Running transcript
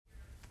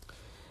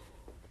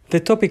The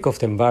topic of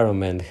the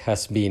environment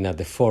has been at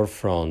the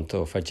forefront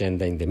of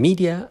agenda in the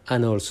media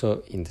and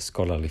also in the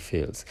scholarly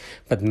fields,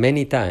 but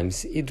many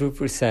times it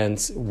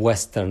represents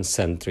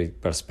Western-centric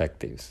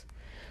perspectives.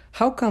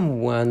 How can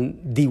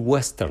one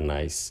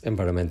de-westernize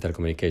environmental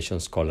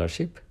communication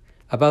scholarship?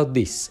 About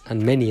this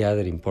and many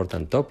other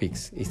important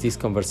topics is this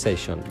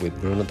conversation with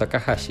Bruno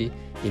Takahashi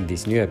in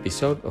this new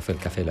episode of El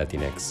Café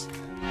Latinx.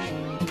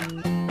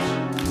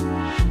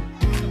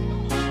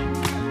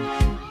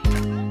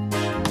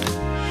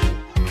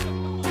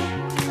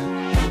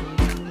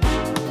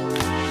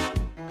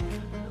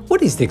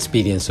 What is the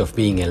experience of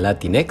being a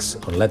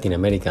Latinx or Latin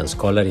American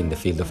scholar in the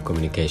field of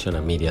communication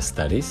and media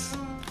studies?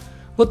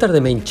 What are the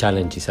main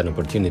challenges and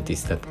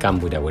opportunities that come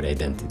with our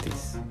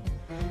identities?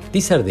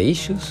 These are the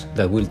issues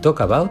that we'll talk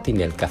about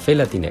in El Café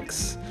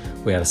Latinx,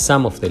 where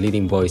some of the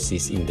leading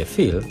voices in the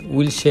field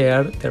will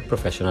share their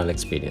professional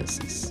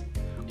experiences.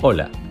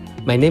 Hola,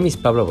 my name is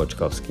Pablo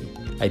Boczkowski.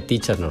 I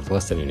teach at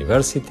Northwestern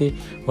University,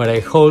 where I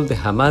hold the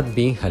Hamad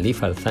bin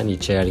Khalifa Al Thani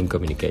Chair in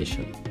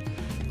Communication.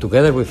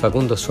 Together with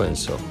Facundo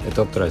Suenzo, a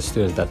doctoral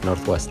student at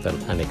Northwestern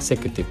and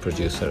executive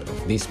producer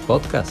of this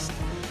podcast,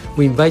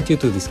 we invite you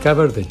to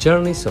discover the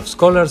journeys of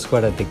scholars who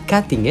are at the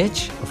cutting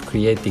edge of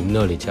creating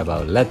knowledge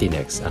about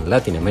Latinx and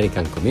Latin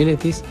American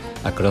communities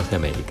across the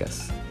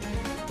Americas.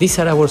 These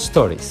are our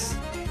stories.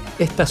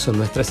 Estas son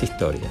nuestras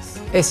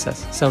historias.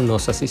 Esas son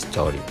nuestras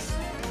historias.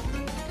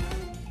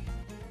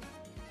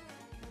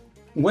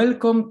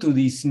 Welcome to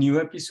this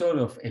new episode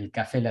of El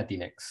Café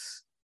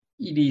Latinx.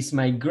 It is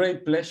my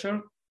great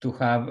pleasure to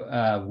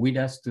have with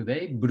us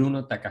today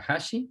Bruno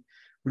Takahashi.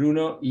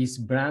 Bruno is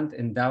Brandt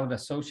Endowed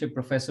Associate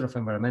Professor of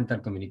Environmental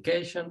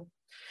Communication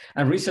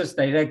and Research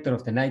Director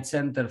of the Knight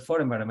Center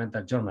for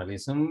Environmental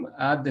Journalism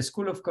at the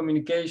School of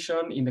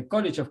Communication in the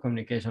College of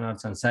Communication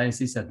Arts and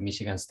Sciences at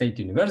Michigan State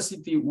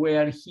University,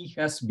 where he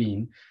has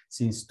been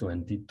since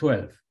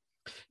 2012.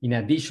 In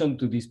addition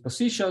to these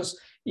positions,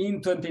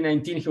 in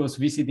 2019, he was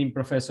visiting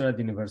professor at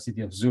the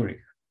University of Zurich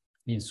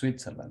in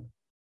Switzerland.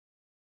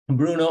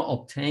 Bruno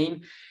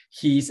obtained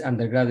his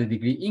undergraduate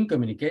degree in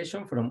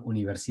communication from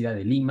Universidad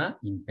de Lima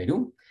in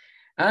Peru,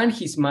 and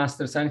his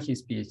master's and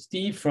his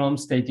PhD from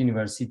State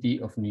University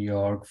of New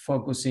York,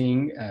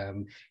 focusing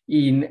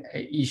in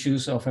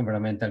issues of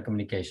environmental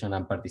communication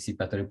and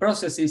participatory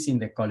processes in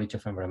the College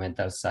of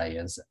Environmental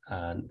Science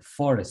and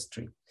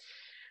Forestry.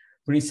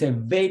 Bruno is a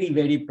very,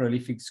 very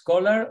prolific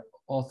scholar,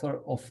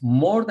 author of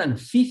more than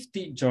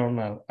 50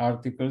 journal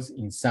articles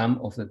in some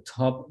of the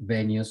top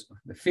venues of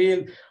the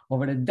field,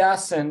 over a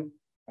dozen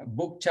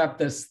book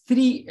chapters,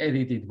 3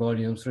 edited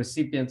volumes,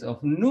 recipients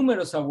of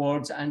numerous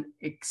awards, and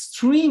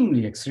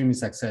extremely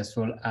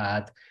successful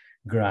at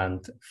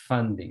grant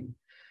funding.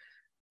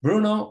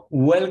 Bruno,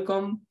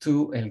 welcome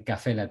to El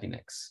Café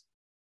Latinx.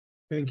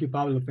 Thank you,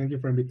 Pablo. Thank you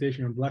for the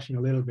invitation. I'm blushing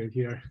a little bit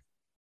here.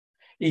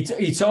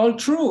 It's all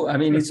true. I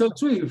mean, it's all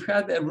true. You've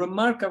had a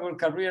remarkable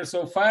career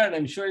so far, and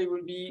I'm sure it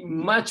will be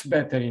much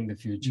better in the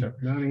future.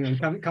 I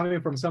mean,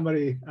 coming from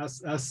somebody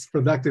as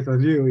productive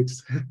as you,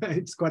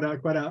 it's quite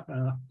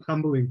a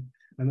humbling,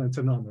 and it's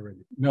an honor,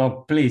 really.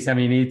 No, please. I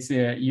mean, it's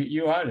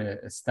you are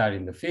a star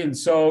in the field.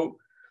 So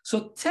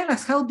tell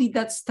us, how did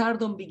that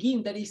stardom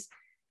begin? That is,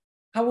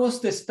 how was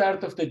the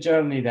start of the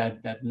journey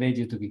that led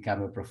you to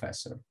become a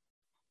professor?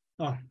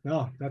 Oh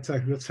no, that's a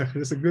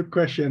good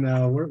question.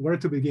 Where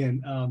to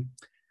begin?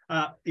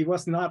 It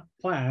was not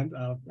planned.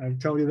 I'll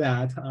tell you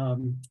that.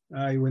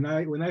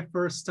 When I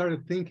first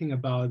started thinking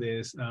about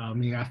this,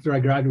 after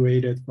I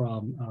graduated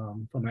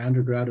from my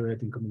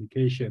undergraduate in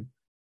communication,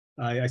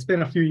 I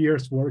spent a few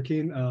years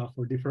working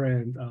for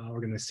different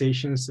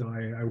organizations. So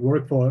I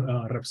worked for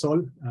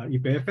Repsol,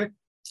 YPF,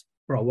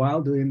 for a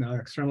while doing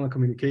external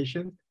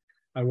communication.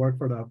 I worked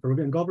for the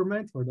Peruvian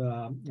government, for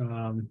the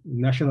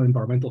National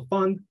Environmental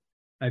Fund.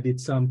 I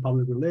did some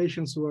public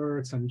relations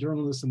work, some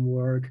journalism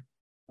work.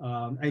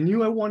 I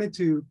knew I wanted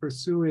to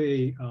pursue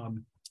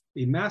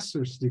a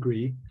master's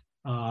degree,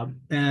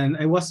 and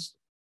I was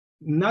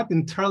not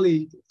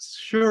entirely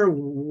sure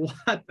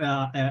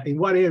in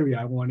what area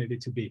I wanted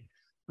it to be,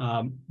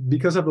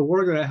 because of the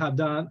work that I had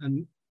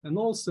done, and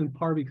also in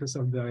part because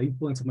of the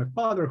influence of my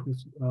father,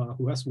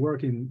 who has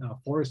worked in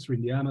forestry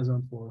in the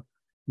Amazon for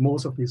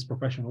most of his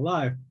professional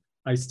life.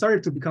 I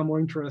started to become more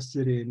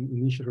interested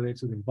in issues related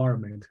to the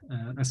environment.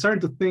 I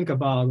started to think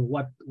about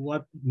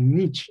what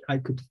niche I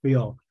could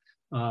fill,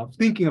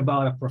 thinking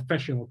about a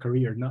professional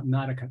career, not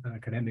an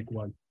academic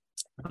one.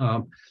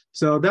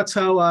 So that's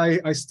how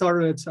I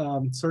started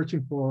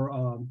searching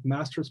for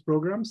master's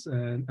programs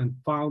and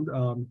found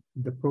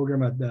the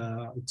program at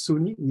the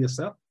SUNY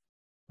ESF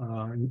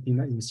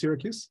in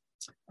Syracuse.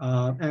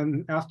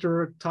 And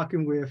after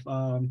talking with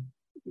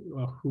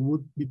who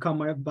would become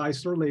my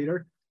advisor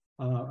later,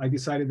 I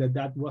decided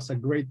that was a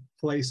great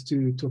place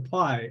to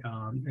apply.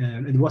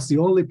 And it was the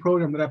only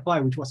program that I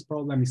applied, which was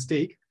probably a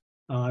mistake.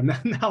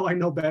 Now I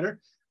know better.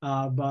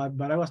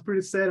 But I was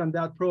pretty set on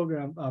that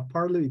program,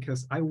 partly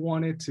because I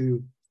wanted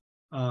an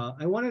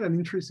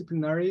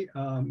interdisciplinary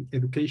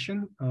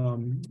education.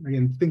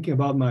 Again, thinking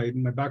about my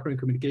background in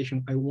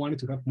communication, I wanted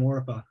to have more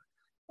of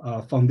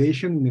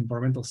foundation in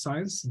environmental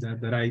science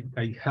that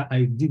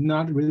I did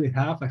not really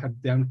have. I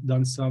had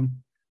done some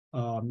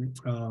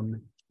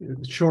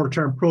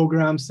short-term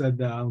programs at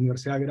the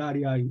Universidad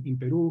Agraria in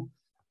Peru,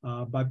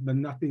 but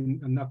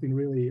nothing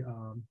really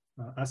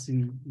as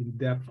in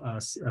depth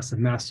as a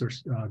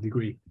master's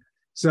degree.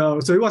 So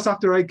it was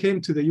after I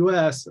came to the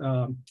US,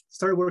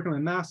 started working on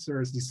a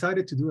master's,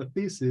 decided to do a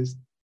thesis,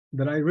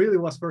 that I really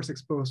was first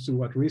exposed to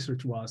what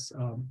research was.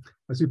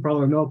 As you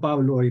probably know,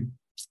 Pablo, in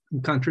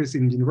countries,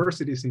 in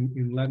universities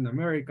in Latin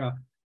America,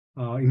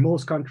 in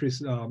most countries,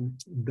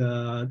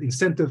 the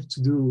incentive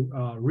to do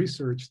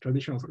research,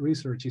 traditional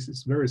research,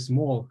 is very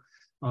small.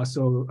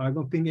 So I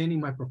don't think any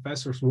of my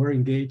professors were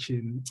engaged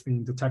in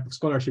the type of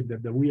scholarship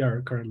that we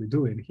are currently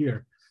doing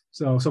here.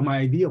 So my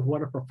idea of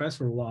what a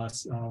professor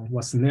was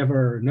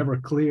never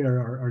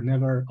clear or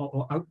never,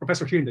 a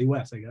professor here in the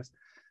US, I guess,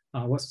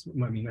 I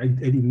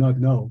did not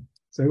know.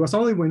 So it was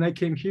only when I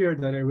came here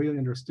that I really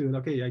understood,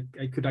 okay,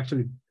 I could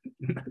actually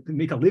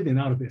make a living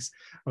out of this,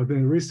 of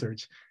doing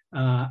research.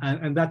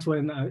 And that's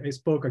when I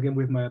spoke again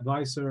with my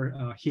advisor.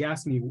 He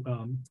asked me,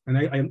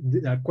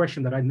 and a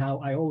question that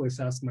I always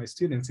ask my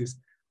students is,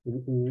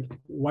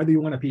 why do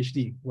you want a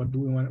PhD? What do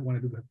we want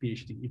to do with a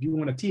PhD? If you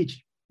want to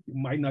teach, you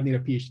might not need a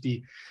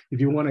PhD. If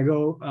you want to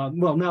go,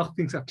 well, now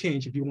things have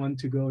changed. If you want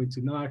to go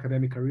into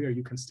non-academic career,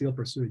 you can still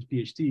pursue a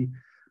PhD.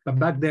 But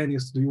back then,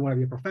 do you want to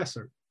be a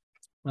professor?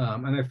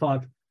 And I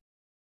thought,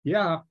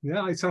 yeah,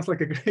 it sounds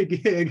like a great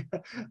gig,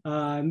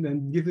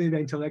 and give me the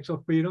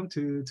intellectual freedom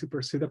to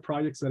pursue the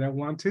projects that I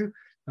want to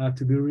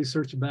do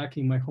research back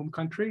in my home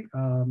country.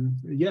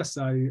 Yes,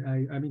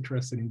 I'm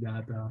interested in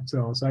that.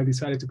 So I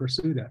decided to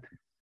pursue that.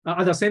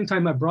 At the same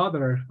time, my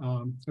brother,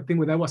 I think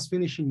when I was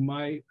finishing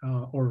my,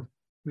 or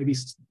maybe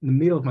in the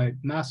middle of my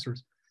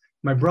master's,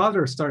 my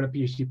brother started a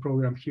PhD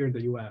program here in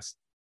the US.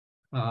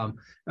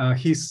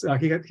 He's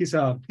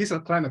a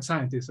climate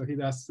scientist, so he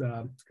does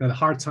the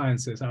hard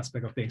sciences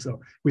aspect of things. So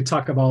we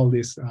talk about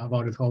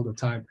it all the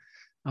time.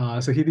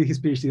 So he did his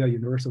PhD at the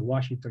University of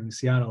Washington in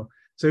Seattle.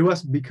 So it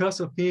was because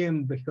of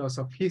him, because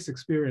of his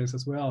experience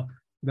as well,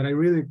 that I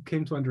really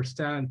came to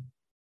understand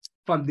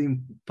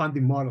funding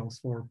models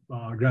for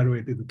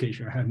graduate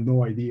education. I had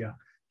no idea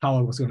how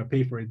I was going to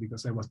pay for it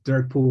because I was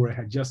dirt poor. I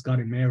had just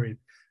gotten married,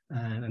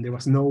 and there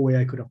was no way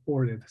I could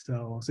afford it.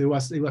 So it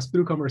was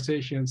through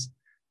conversations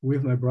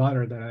with my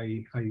brother that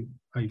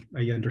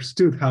I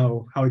understood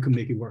how I could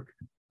make it work.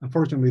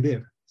 Unfortunately,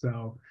 did.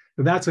 So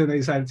that's when I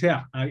decided,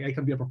 yeah, I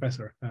can be a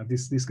professor.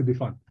 This could be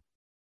fun.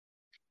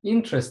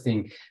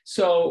 Interesting.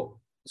 So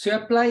you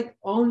applied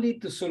only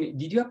to SUNY.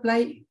 Did you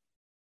apply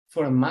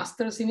for a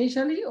master's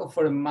initially or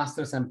for a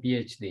master's and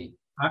PhD?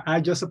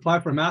 I just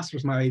applied for a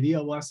master's. My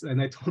idea was,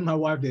 and I told my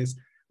wife this,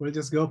 we'll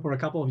just go for a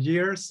couple of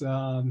years.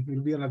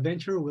 It'll be an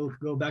adventure. We'll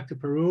go back to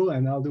Peru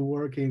and I'll do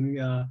work in,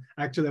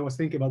 actually I was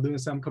thinking about doing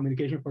some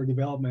communication for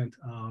development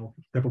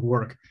type of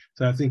work.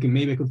 So I was thinking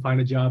maybe I could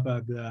find a job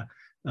at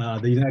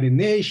the United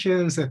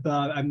Nations. I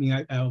thought,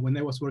 when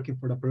I was working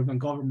for the Peruvian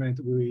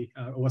government, we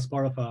was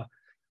part of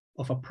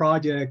a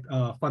project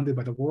funded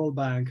by the World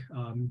Bank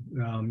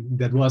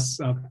that was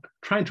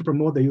trying to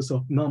promote the use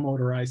of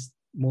non-motorized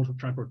mode of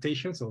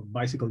transportation, so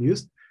bicycle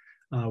use,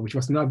 which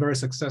was not very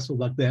successful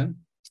back then.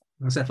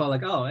 So I felt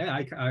like, oh,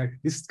 yeah,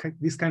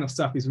 this kind of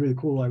stuff is really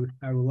cool.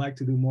 I would like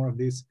to do more of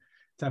this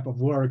type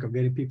of work of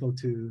getting people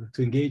to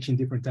engage in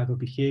different type of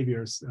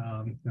behaviors,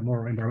 that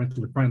more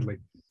environmentally friendly.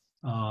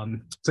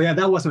 So yeah,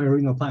 that was my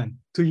original plan.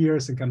 2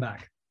 years and come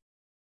back.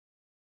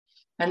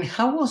 And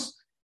how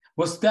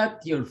was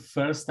that your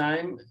first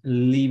time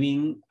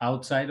living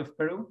outside of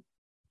Peru?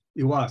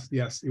 It was,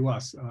 yes, it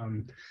was.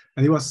 And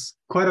it was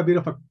quite a bit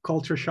of a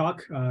culture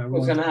shock. I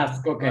was gonna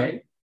ask,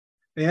 okay.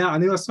 Yeah,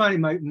 and it was funny.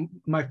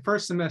 My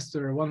first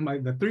semester,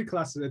 the 3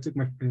 classes I took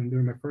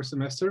during my first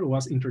semester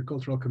was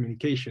intercultural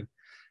communication.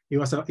 It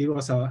was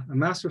a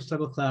master's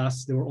level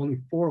class. There were only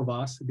 4 of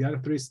us. The other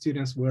 3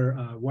 students were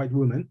white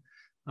women.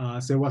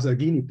 So it was a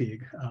guinea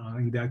pig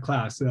in that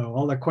class. So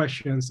all the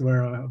questions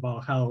were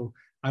about how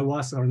I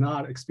was or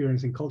not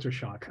experiencing culture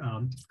shock.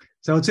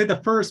 So I would say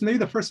maybe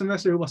the first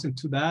semester, it wasn't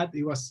too bad.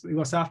 It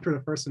was after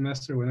the first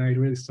semester when I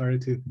really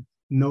started to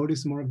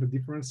notice more of the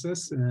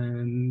differences,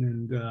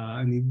 and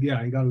yeah,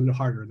 it got a little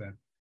harder then.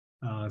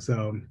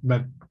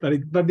 But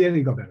then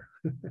it got better.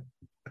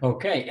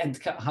 Okay, and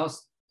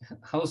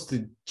how's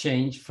the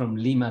change from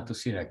Lima to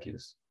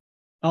Syracuse?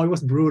 Oh, it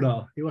was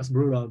brutal. It was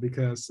brutal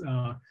because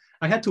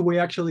I had to wait.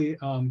 Actually,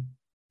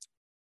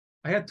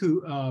 I had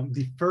to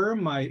defer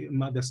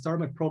the start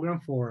of my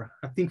program for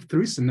I think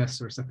 3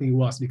 semesters. I think it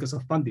was because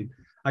of funding.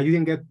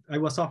 I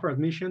was offered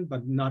admission,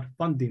 but not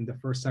funding the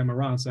first time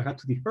around. So I had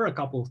to defer a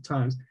couple of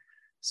times.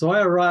 So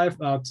I arrived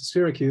to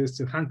Syracuse,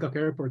 to Hancock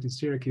Airport in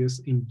Syracuse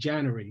in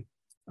January.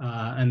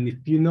 And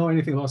if you know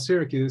anything about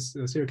Syracuse,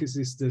 Syracuse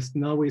is the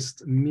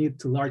snowiest mid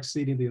to large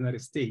city in the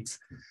United States.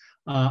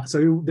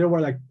 So there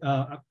were, like,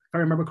 if I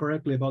remember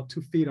correctly, about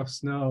 2 feet of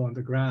snow on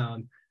the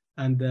ground.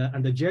 And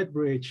the jet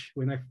bridge,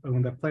 when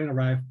the plane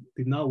arrived,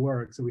 did not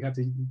work. So we had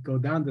to go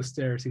down the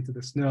stairs into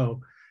the snow.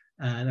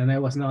 and I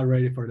was not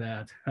ready for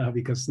that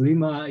because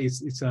Lima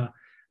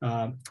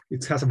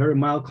it has a very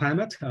mild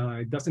climate.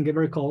 It doesn't get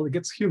very cold. It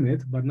gets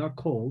humid, but not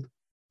cold,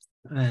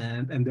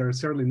 and there's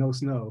certainly no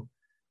snow.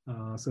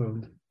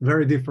 So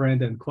very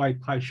different and quite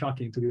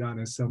shocking, to be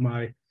honest. So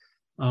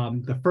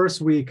the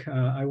first week,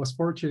 I was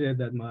fortunate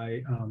that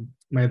my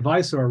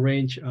advisor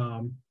arranged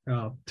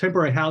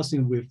temporary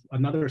housing with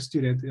another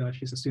student.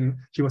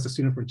 She was a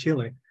student from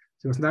Chile.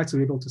 So it was nice to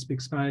be able to speak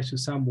Spanish to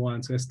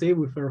someone. So I stayed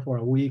with her for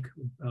a week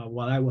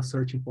while I was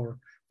searching for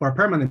a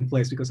permanent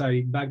place, because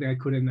back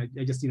then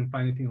I just didn't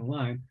find anything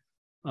online.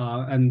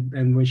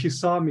 And when she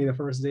saw me the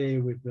first day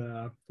with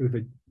the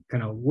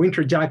kind of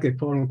winter jacket,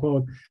 quote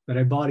unquote, that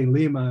I bought in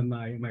Lima and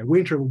my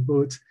winter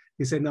boots,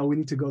 he said, "No, we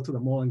need to go to the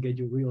mall and get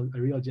you a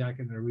real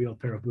jacket and a real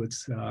pair of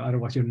boots.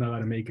 Otherwise, you're not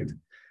gonna make it."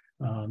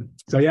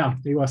 So yeah,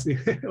 it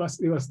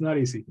was not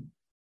easy.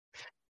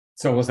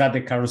 So was that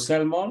the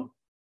Carousel Mall?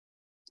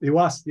 It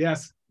was,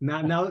 yes.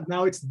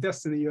 Now it's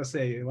Destiny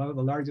USA, one of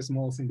the largest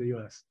malls in the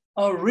US.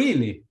 Oh,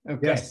 really?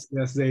 Okay. Yes,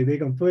 they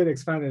completely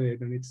expanded it,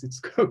 and it's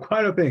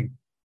quite a thing.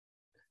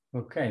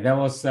 Okay, that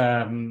was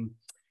a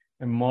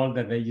mall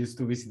that I used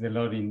to visit a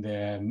lot in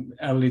the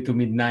early to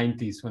mid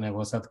 90s when I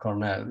was at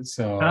Cornell.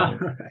 So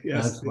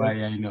that's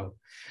why I know.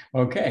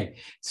 Okay,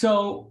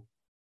 so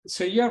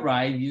you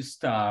arrive, you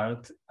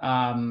start,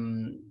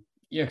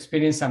 you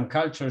experience some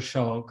culture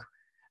shock,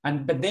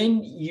 but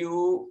then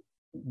you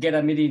get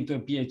admitted into a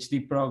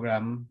PhD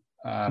program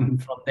from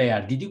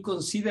there. Did you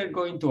consider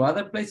going to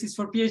other places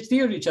for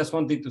PhD, or you just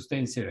wanted to stay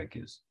in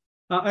Syracuse?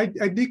 I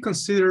did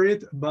consider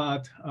it,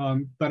 but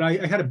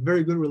I had a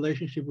very good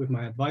relationship with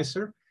my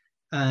advisor,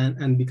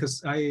 and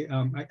because I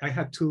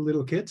had two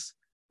little kids,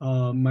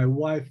 my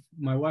wife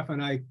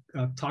and I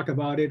talked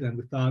about it, and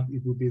we thought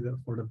it would be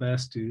for the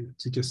best to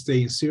just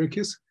stay in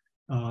Syracuse,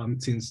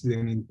 since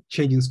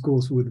changing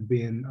schools would have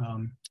been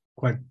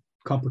quite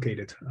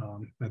complicated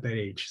at that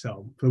age.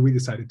 So we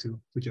decided to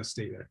just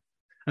stay there.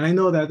 And I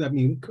know that,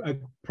 I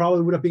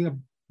probably would have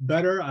been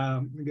better,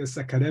 I guess,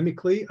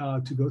 academically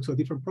to go to a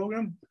different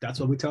program. That's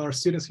what we tell our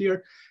students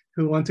here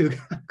who want to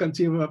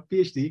continue a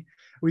PhD.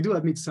 We do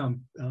admit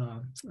some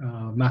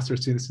master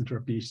students into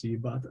our PhD,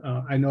 but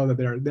I know that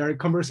there are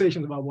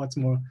conversations about what's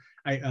more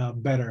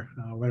better,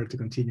 whether to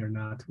continue or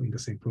not in the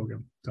same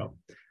program. So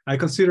I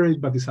considered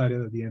it, but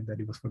decided at the end that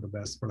it was for the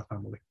best for the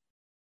family.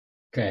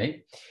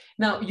 Okay.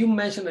 Now, you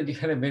mentioned that you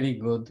had a very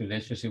good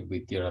relationship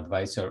with your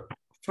advisor.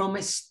 From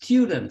a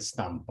student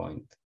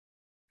standpoint,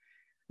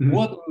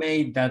 what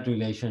made that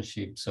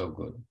relationship so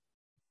good?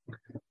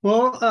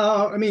 Well,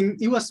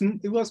 it was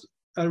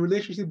a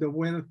relationship that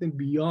went, I think,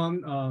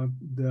 beyond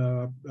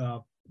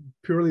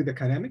purely the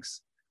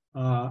academics.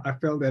 I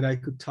felt that I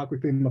could talk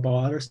with him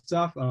about other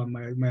stuff.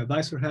 My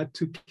advisor had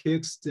two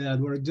kids that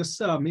were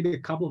just maybe a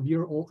couple of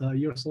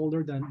years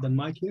older than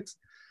my kids.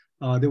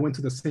 They went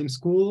to the same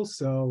school,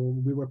 so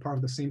we were part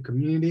of the same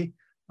community.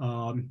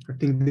 I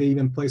think they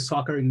even play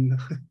soccer in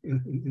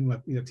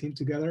a team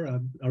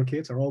together. Our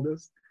kids, our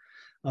oldest.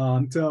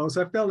 So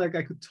I felt like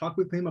I could talk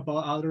with him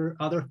about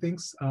other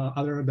things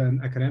other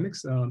than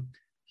academics.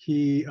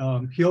 He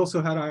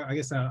also had, I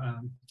guess,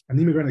 an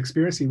immigrant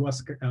experience.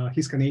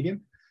 He's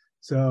Canadian,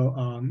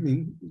 so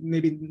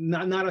maybe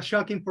not as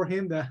shocking for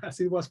him as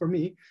it was for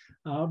me,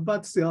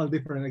 but still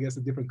different. I guess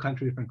a different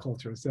country, different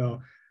culture.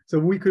 So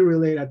we could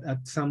relate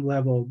at some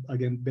level,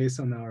 again, based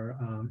on our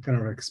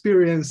kind of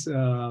experience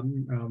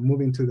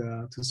moving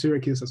to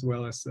Syracuse, as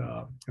well as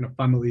kind of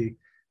family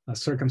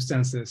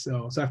circumstances.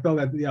 So I felt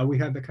that, yeah, we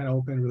had the kind of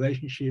open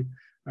relationship.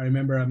 I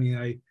remember,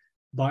 we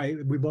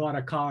bought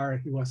a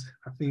car. We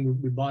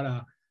bought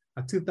a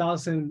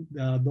 $2,000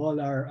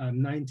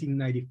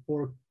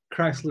 1994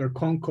 Chrysler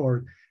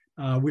Concorde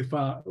with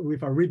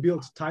a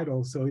rebuilt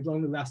title. So it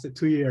only lasted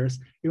 2 years.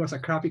 It was a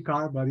crappy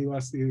car, but it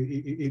was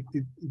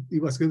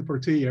good for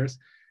 2 years.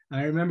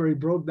 I remember it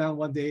broke down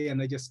one day,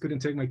 and I just couldn't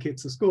take my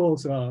kids to school.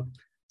 So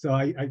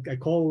I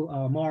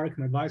called Mark,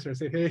 my advisor. I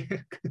said, "Hey,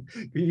 can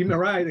you give me a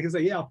ride?" And he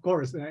said, "Yeah, of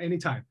course,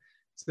 anytime."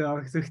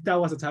 So that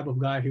was the type of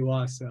guy he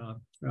was.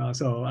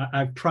 So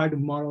I've tried to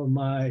model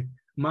my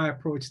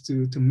approach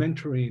to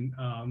mentoring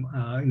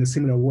in a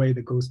similar way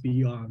that goes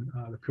beyond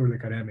the purely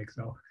academic.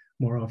 So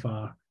more of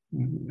a,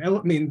 I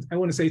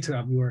want to say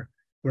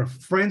we're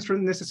friends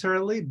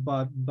necessarily,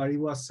 but it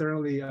was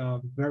certainly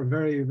very,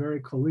 very,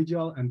 very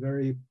collegial and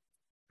very,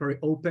 very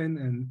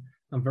open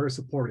and very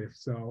supportive.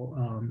 So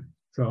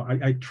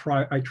I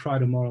try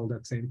to model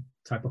that same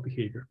type of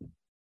behavior.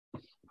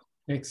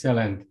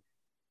 Excellent.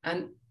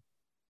 And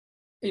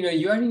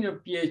you are in your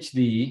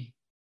PhD.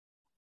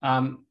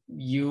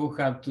 You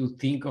have to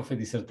think of a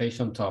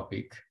dissertation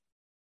topic.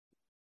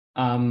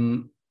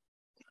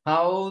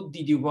 How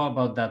did you go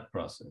about that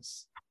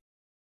process?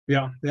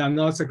 Yeah,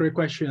 no, it's a great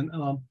question.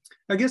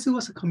 I guess it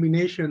was a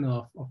combination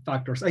of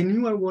factors. I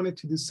knew I wanted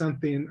to do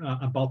something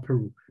about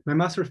Peru. My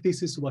master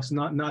thesis was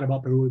not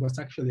about Peru. It was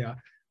actually a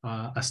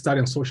study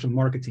on social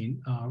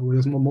marketing. It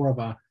was more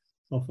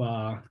of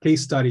a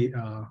case study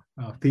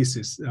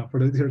thesis. For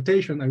the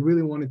dissertation, I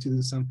really wanted to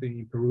do something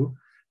in Peru.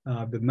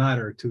 that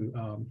matter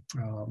to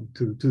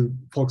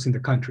folks in the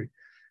country.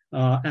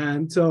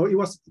 And so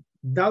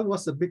that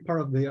was a big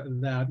part of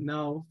that.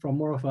 Now, from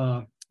more of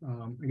a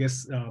I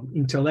guess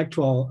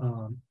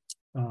intellectual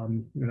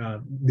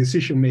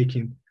decision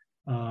making,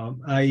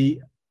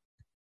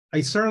 I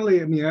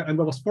certainly, I mean, I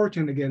was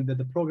fortunate again that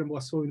the program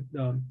was so,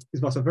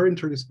 it was a very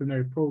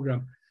interdisciplinary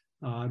program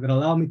that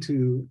allowed me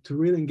to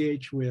really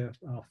engage with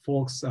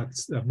folks at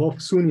both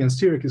SUNY and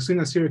Syracuse. SUNY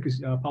and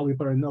Syracuse, probably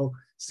better know,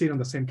 sit on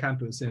the same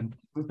campus, and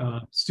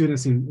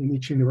students in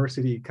each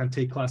university can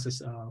take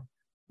classes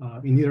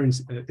at either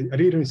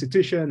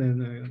institution,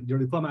 and your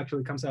diploma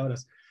actually comes out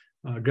as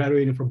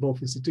graduating from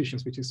both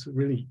institutions, which is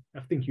really, I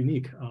think,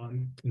 unique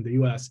in the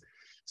US.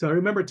 So I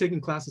remember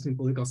taking classes in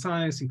political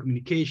science, in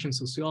communication,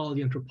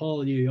 sociology,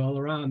 anthropology, all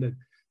around it.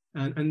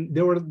 And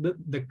there were,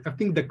 I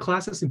think, the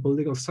classes in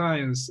political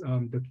science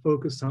that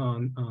focus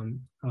on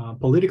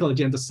political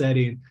agenda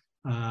setting,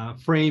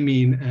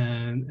 framing,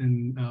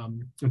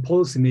 and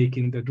policy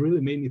making that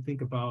really made me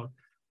think about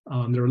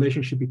the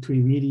relationship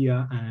between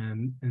media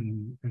and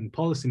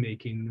policy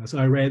making. So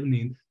I read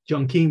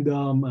John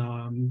Kingdom,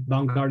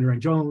 Baumgartner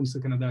and Jones,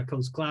 kind of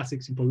those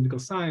classics in political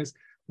science,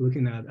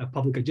 looking at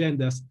public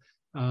agendas.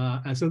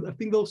 And so I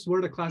think those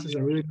were the classes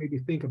that really made me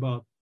think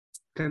about,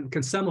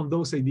 can some of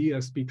those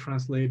ideas be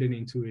translated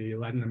into a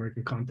Latin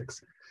American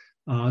context?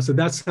 So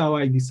that's how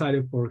I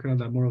decided for kind of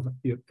that more of a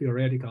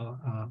theoretical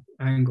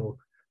angle.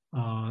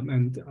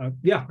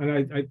 Yeah,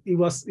 and it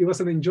was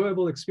an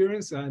enjoyable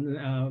experience,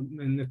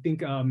 and I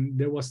think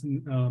there was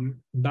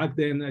back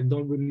then, I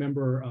don't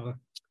remember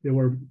there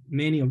were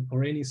many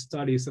or any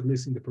studies, at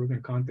least in the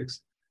Peruvian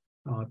context,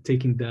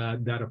 taking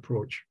that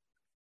approach.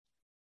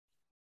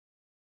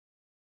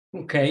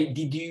 Okay,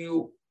 did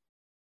you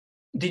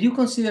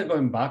consider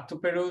going back to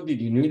Peru? Did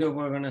you know you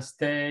were going to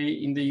stay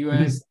in the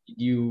US?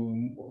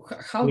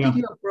 How did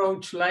you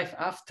approach life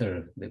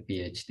after the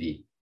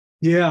PhD?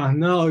 Yeah,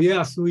 no,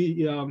 yes,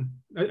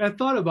 I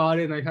thought about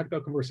it, and I had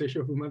a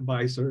conversation with my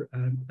advisor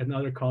and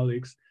other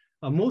colleagues.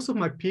 Most of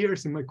my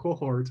peers in my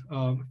cohort,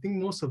 I think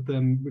most of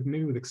them,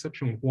 maybe with the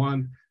exception of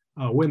one,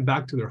 went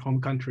back to their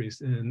home countries,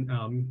 and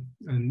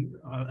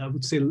I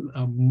would say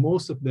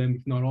most of them,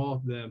 if not all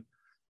of them,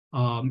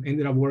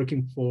 ended up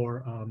working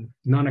for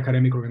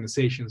non-academic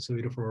organizations, so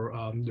either for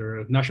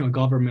their national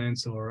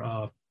governments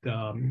or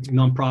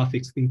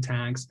nonprofits, think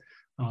tanks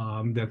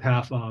that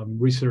have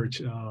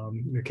research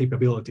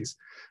capabilities.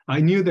 I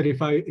knew that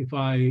if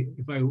I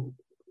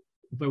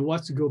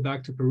was to go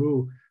back to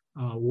Peru,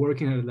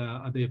 working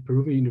at the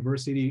Peruvian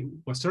University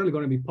was certainly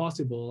going to be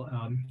possible,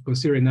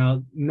 considering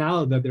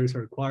now that there's a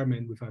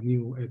requirement with a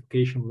new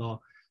education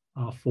law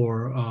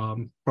for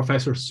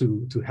professors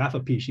to have a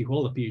PhD,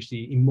 hold a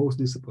PhD in most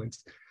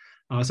disciplines.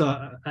 So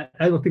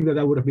I don't think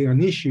that would have been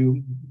an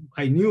issue.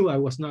 I knew I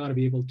was not going to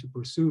be able to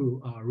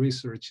pursue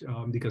research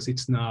because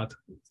it's not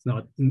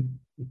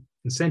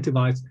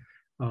incentivized.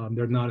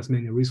 There are not as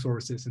many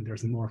resources, and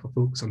there's more of a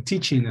focus on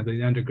teaching at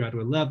the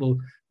undergraduate level.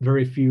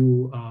 Very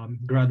few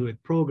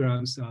graduate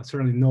programs,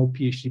 certainly no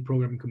PhD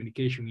program in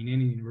communication in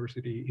any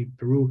university in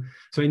Peru.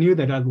 So I knew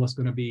that was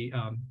going to be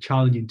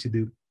challenging to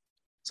do.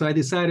 So I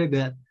decided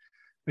that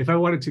if I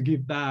wanted to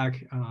give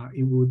back,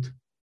 it would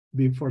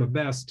be for the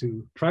best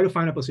to try to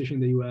find a position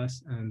in the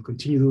US and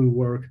continue doing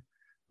work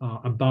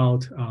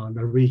about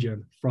the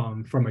region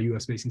from a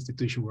US-based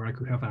institution where I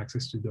could have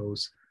access to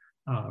those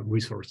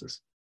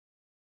resources.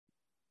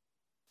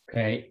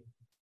 Okay.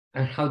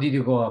 And how did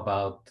you go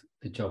about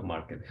the job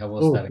market? How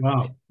was that?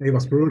 Wow, it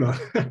was brutal.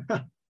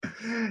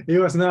 It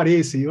was not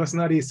easy. It was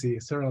not easy,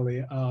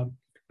 certainly.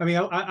 I mean,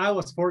 I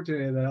was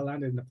fortunate that I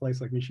landed in a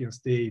place like Michigan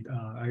State.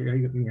 I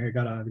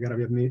gotta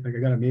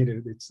admit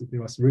it. It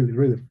was really,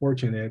 really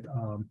fortunate.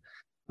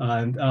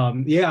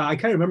 Yeah, I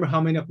can't remember how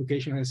many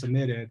applications I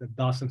submitted,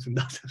 dozens and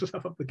dozens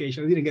of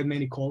applications. I didn't get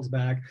many calls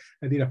back.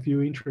 I did a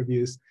few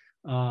interviews,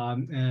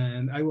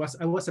 and I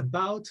was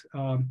about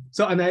and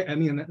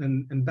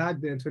back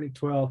then,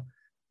 2012,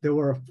 there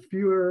were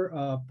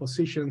fewer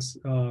positions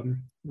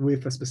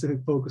with a specific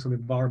focus on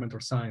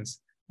environmental science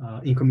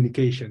in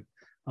communication.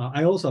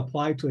 I also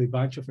applied to a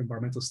bunch of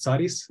environmental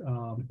studies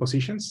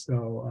positions,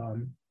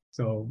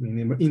 so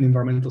in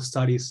environmental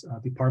studies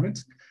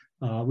departments,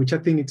 which I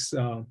think it's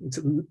a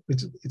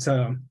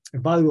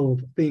valuable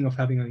thing of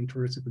having an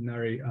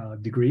interdisciplinary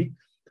degree.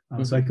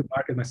 So I could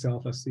market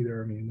myself as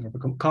either a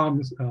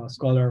comms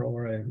scholar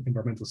or an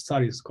environmental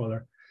studies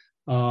scholar.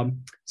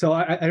 So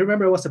I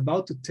remember I was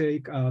about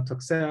to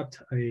accept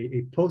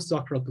a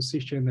postdoctoral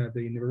position at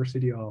the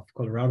University of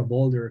Colorado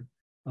Boulder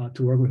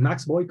to work with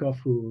Max Boykov,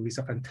 who is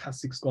a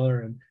fantastic scholar,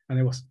 and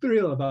I was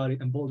thrilled about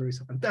it. And Boulder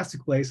is a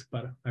fantastic place,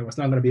 but I was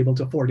not going to be able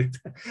to afford it.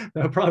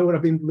 I probably would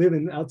have been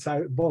living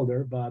outside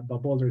Boulder, but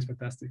Boulder is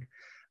fantastic.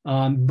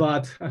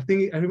 But I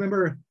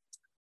remember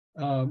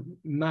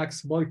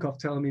Max Boykov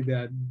telling me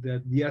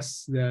that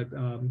yes, that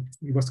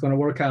it was going to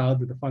work out,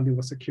 that the funding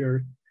was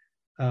secured.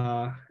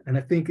 And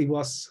I think it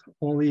was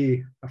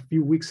only a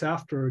few weeks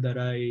after that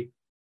I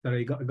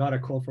got a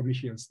call from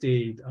Michigan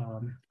State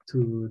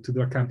to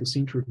do a campus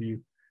interview.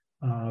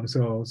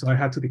 So I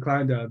had to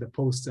decline the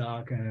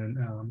postdoc, and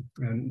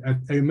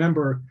I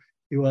remember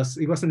it was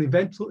an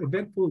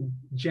eventful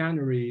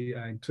January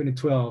in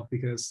 2012,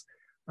 because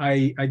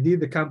I did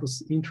the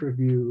campus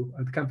interview,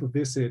 the campus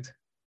visit. I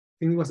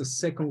think it was the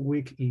second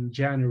week in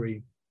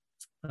January,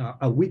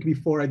 a week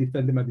before I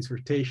defended my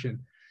dissertation.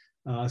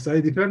 So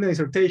I defended the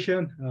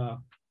dissertation,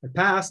 I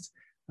passed.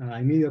 I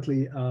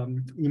immediately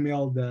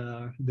emailed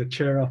the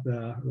chair of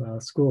the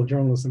School of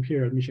Journalism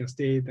here at Michigan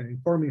State and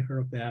informing her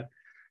of that.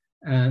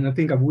 And I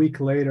think a week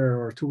later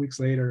or 2 weeks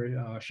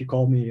later, she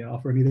called me,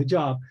 offered me the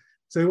job.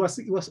 So it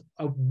was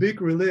a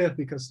big relief,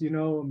 because, you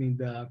know, I mean,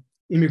 the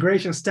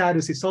immigration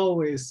status is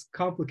always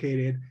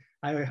complicated.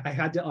 I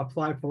had to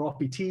apply for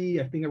OPT.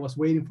 I think I was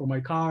waiting for my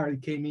car.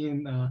 It came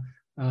in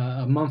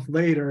a month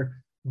later.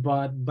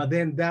 But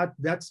then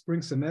that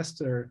spring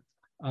semester,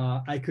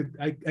 I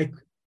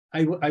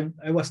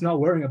was not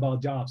worrying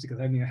about jobs, because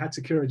I mean, I had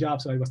secured a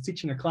job. So I was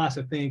teaching a class.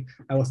 I think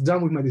I was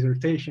done with my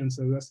dissertation.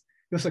 So it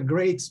was a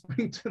great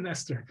spring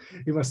semester.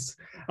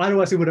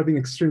 Otherwise it would have been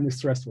extremely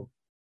stressful.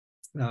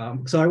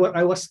 So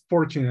I was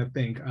fortunate, I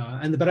think,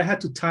 but I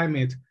had to time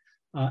it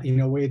in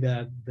a way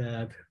that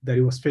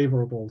it was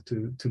favorable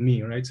to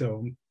me, right?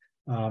 So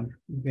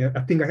yeah,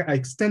 I think I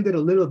extended a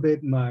little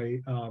bit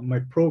my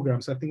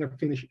program. So I think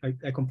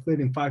I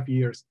completed in 5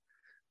 years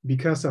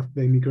because of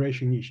the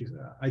immigration issues.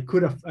 I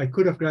could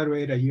have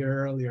graduated a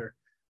year earlier,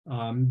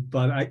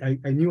 but I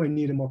knew I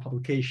needed more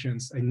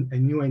publications. I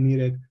knew I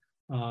needed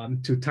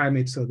to time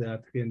it so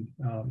that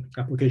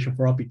application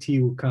for OPT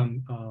would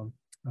come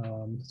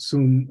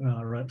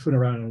sooner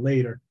rather than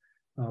later.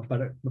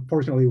 But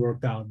fortunately, it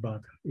worked out.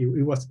 But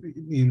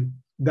the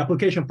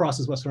application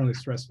process was certainly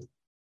stressful.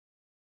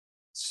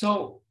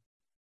 So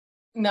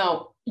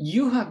now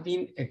you have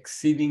been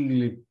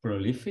exceedingly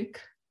prolific.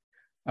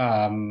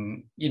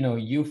 You know,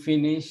 you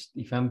finished,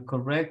 if I'm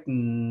correct,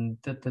 10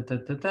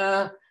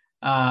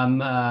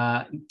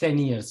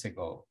 years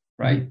ago,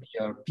 right? Mm-hmm.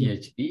 Your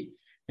PhD.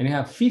 And you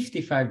have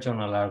 55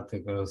 journal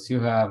articles,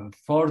 you have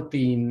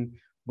 14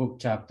 book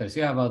chapters,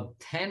 you have about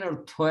 10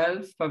 or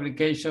 12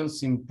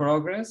 publications in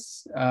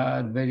progress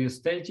at various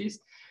stages.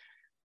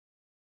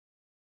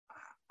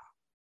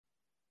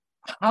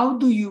 How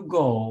do you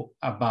go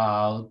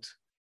about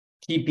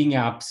keeping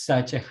up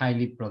such a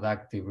highly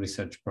productive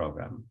research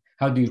program?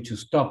 How do you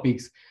choose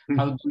topics? Mm-hmm.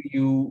 How do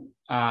you,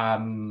 I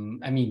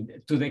mean,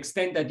 to the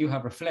extent that you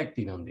have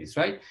reflected on this,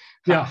 right?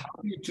 Yeah.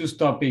 How do you choose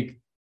topic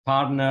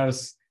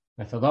partners,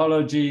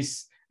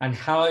 methodologies, and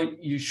how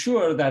you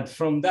sure that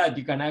from that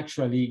you can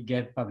actually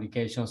get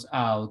publications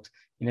out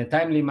in a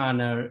timely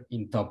manner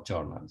in top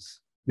journals?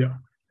 Yeah,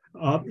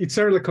 it's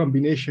certainly a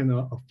combination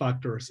of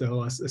factors.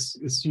 So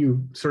as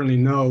you certainly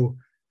know,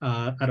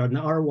 at an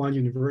R1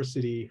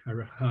 university,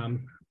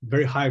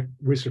 very high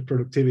research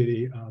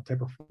productivity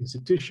type of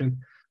institution,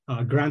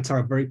 grants are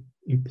a very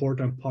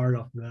important part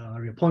of the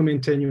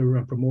reappointment, tenure,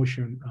 and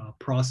promotion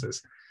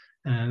process.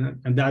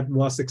 And that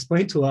was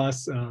explained to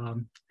us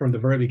from the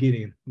very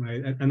beginning,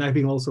 right? And I've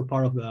been also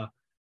part of the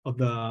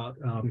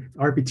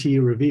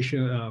RPT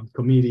revision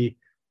committee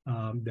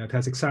that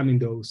has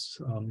examined those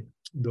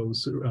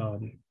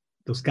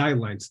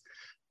guidelines.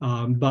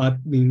 But I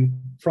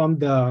mean, from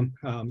the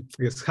I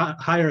guess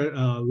higher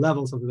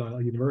levels of the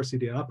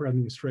university, upper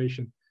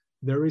administration,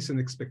 there is an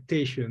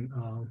expectation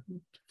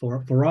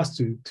for us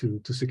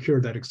to secure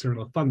that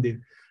external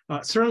funding.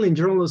 Certainly in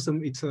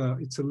journalism, it's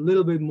a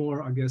little bit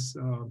more, I guess,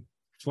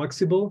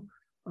 flexible.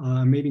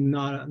 Maybe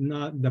not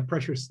the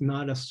pressure is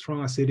not as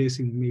strong as it is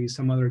in maybe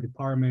some other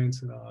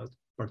departments,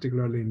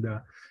 particularly in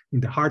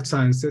the hard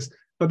sciences.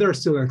 But there are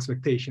still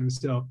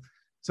expectations.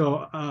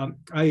 So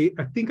I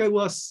think I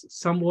was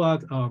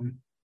somewhat.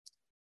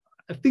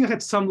 I think I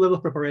had some level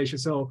of preparation.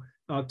 So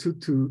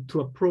to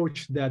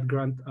approach that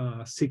grant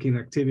seeking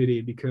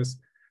activity, because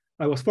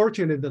I was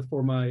fortunate that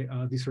for my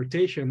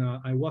dissertation,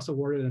 I was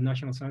awarded a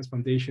National Science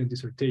Foundation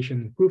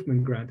Dissertation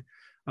Improvement Grant,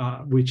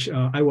 which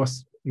I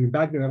was,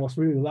 back then I was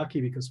really lucky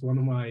because one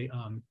of my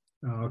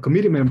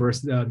committee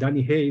members,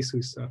 Danny Hayes,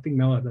 who's I think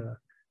now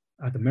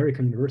at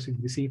American University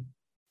in DC,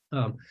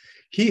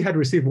 he had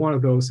received one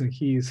of those and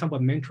he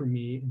somewhat mentored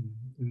me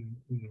in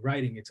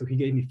writing it. So he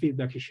gave me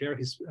feedback, he shared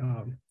his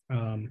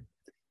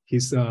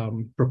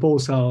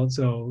proposal.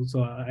 So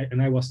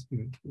I was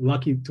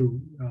lucky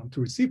to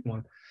receive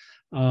one.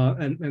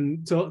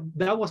 And so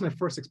that was my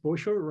first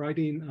exposure,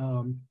 writing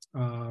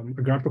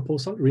a grant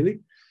proposal, really.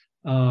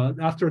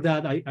 After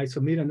that, I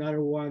submitted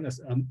another one,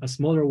 a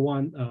smaller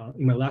one,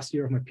 in my last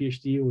year of my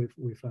PhD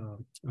with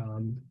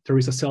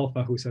Teresa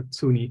Selfa, who's at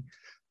SUNY.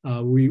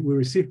 We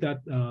received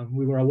that,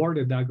 we were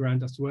awarded that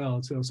grant as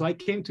well. So I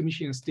came to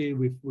Michigan State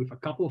with a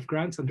couple of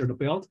grants under the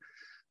belt,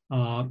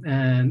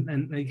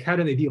 and I had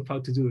an idea of how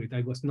to do it.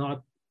 I was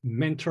not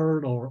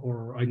mentored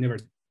or I never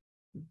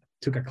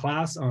took a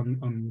class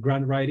on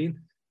grant writing.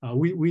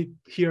 We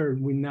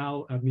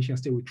now at Michigan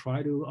State, we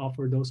try to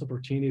offer those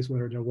opportunities,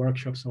 whether they're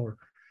workshops or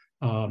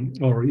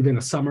even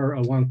a summer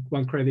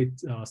one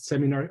credit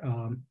seminar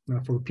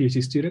for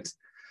PhD students.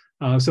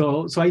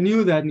 So I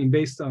knew that,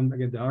 based on,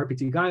 again, the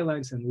RPT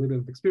guidelines and a little bit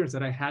of experience,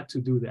 that I had to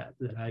do that,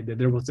 that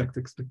there was that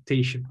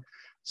expectation.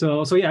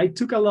 So yeah, I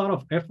took a lot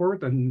of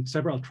effort and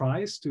several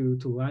tries to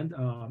land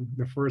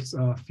the first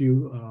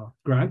few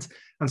grants,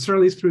 and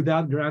certainly through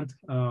that grant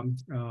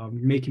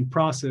making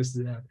process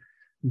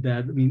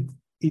that I mean,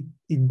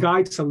 it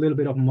guides a little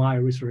bit of my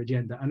research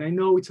agenda. And I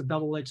know it's a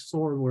double-edged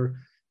sword where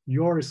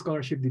your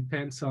scholarship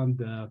depends on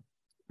the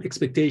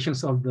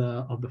expectations of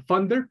the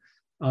funder,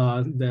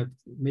 that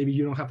maybe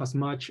you don't have as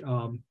much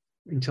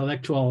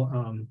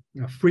intellectual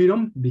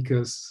freedom,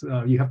 because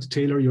you have to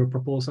tailor your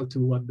proposal to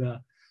what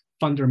the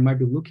funder might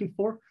be looking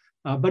for.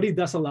 But it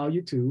does allow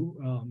you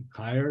to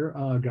hire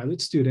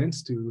graduate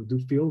students to do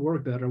field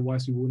work that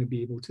otherwise you wouldn't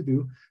be able to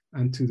do,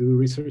 and to do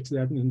research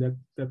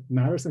that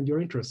matters and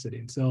you're interested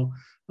in. So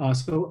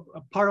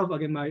a part of,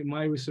 again,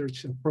 my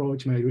research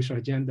approach, my research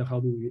agenda, how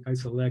do I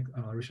select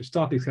research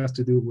topics, has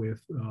to do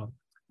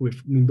with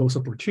those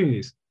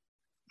opportunities.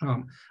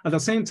 At the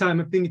same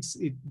time, I think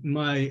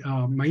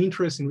my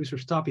interest in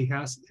research topic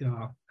has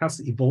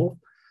evolved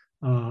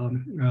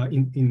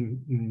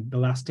in the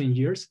last 10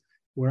 years.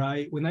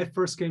 When I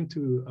first came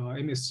to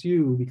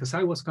MSU, because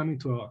I was coming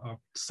to a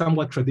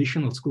somewhat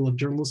traditional school of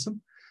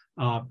journalism,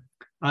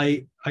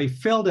 I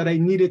felt that I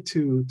needed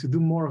to do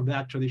more of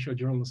that traditional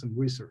journalism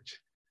research,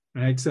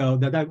 right? So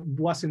that I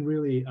wasn't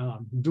really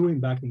doing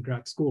back in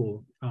grad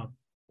school,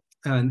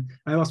 and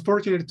I was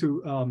fortunate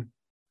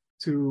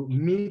to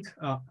meet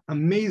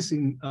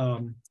amazing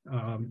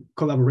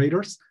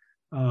collaborators.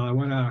 I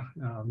want to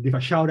give a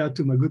shout out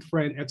to my good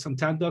friend Edson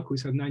Tandok, who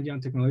is at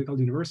Nanyang Technological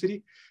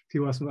University. He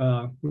was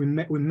we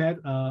met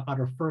at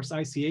our first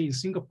ICA in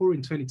Singapore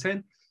in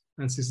 2010,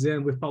 and since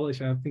then we've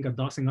published, I think, a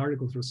dozen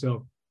articles or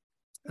so.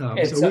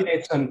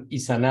 Edson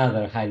is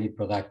another highly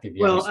productive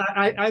young Well,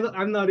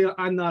 I'm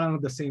not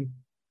on the same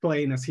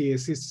plane as he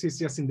is. He's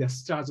just in the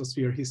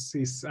stratosphere.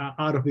 He's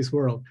out of this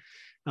world.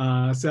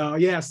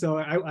 So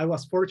I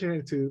was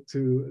fortunate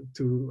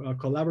to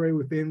collaborate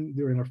with him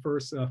during our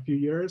first few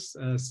years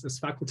as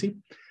faculty,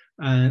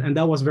 and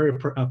that was very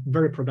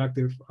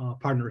productive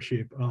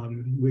partnership.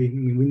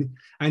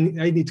 I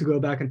need to go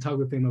back and talk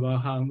with him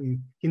about how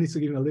he needs to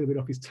give me a little bit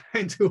of his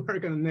time to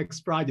work on the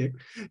next project.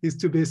 He's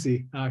too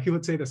busy. He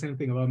would say the same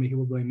thing about me. He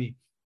would blame me.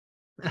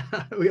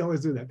 We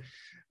always do that.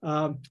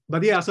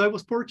 But yeah, so I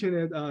was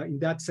fortunate in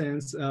that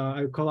sense.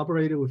 I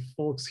collaborated with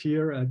folks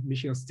here at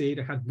Michigan State.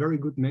 I had very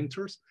good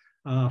mentors.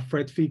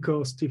 Fred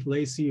Fico, Steve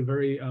Lacey,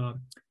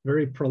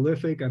 very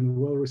prolific and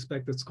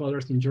well-respected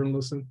scholars in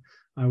journalism.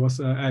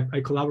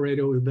 I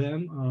collaborated with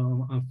them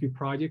on a few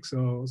projects.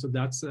 So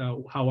that's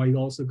how I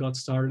also got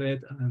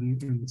started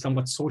and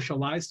somewhat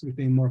socialized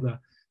within more of the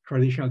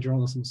traditional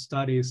journalism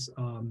studies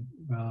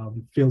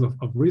field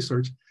of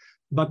research.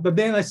 But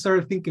then I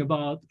started thinking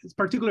about,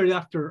 particularly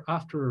after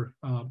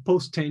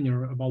post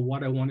tenure, about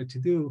what I wanted to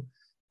do,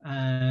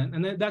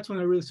 and that's when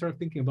I really started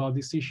thinking about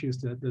these issues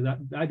that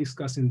I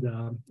discussed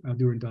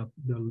during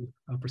the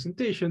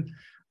presentation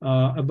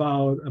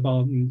about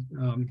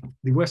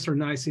the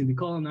westernizing,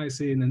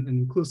 decolonizing, and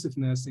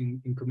inclusiveness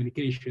in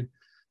communication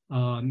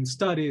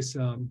studies.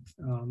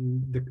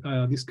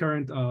 This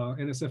current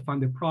NSF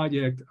funded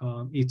project,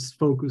 it's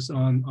focused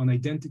on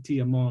identity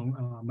among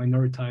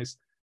minoritized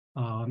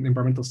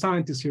environmental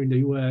scientists here in the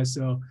U.S.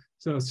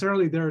 So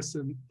certainly there's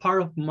a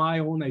part of my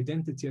own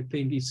identity, I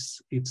think,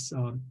 it's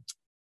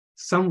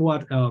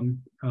somewhat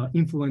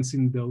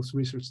influencing those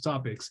research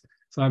topics.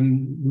 So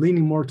I'm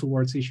leaning more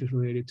towards issues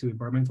related to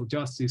environmental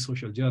justice,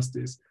 social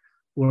justice,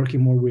 working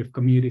more with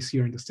communities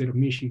here in the state of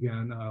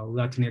Michigan,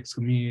 Latinx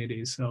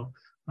communities. So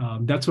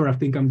that's where I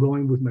think I'm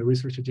going with my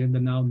research agenda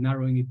now,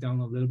 narrowing it down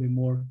a little bit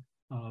more.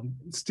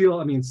 Still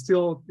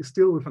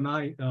with an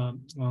eye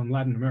on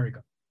Latin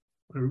America.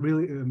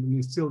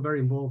 Really, still very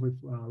involved with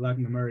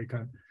Latin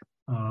American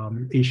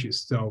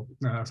issues. So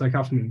I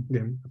have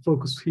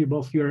focus here,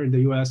 both here in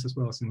the US as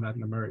well as in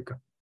Latin America.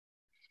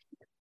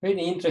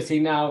 Very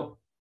interesting. Now,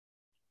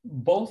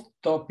 both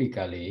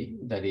topically,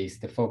 that is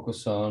the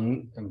focus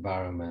on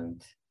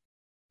environment,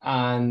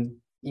 and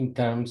in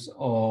terms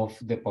of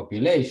the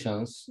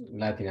populations,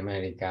 Latin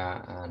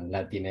America and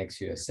Latinx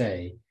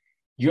USA,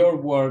 your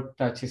work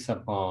touches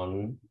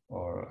upon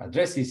or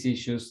addresses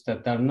issues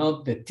that are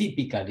not the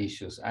typical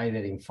issues, either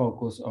in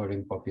focus or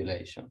in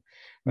population,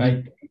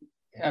 right?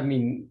 Mm-hmm. I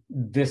mean,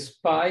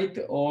 despite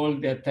all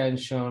the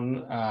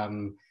attention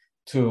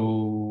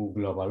to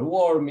global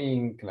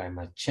warming,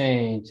 climate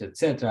change,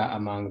 etc.,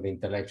 among the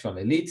intellectual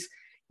elites,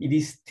 it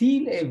is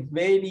still a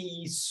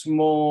very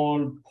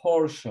small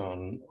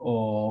portion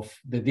of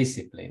the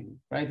discipline,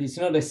 right? It's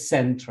not a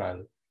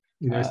central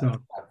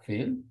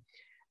field.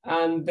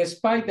 And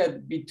despite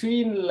that,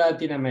 between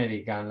Latin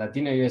America and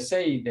Latino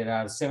USA, there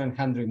are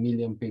 700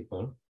 million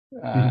people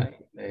in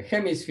the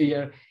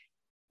hemisphere.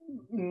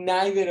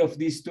 Neither of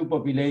these two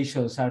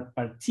populations are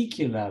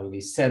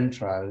particularly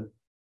central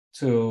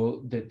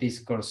to the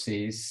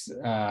discourses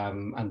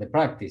and the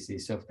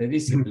practices of the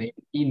discipline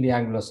in the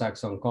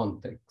Anglo-Saxon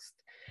context.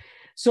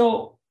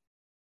 So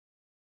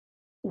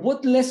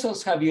what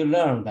lessons have you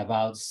learned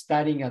about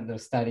studying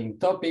understanding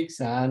topics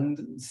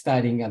and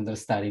studying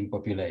understanding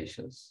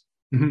populations?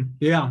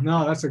 Yeah,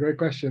 no, that's a great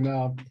question.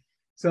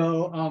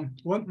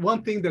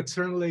 One thing that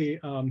certainly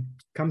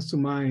comes to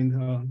mind,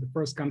 the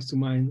first comes to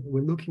mind,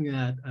 we're looking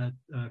at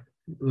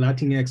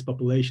Latinx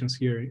populations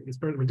here,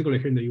 particularly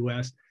here in the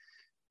US,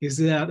 is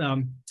that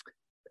I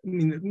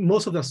mean,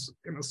 most of the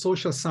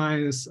social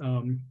science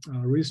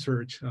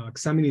research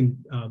examining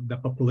the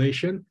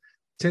population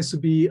tends to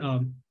be, how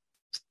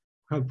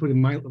to put it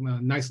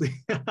nicely,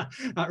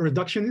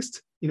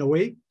 reductionist in a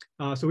way.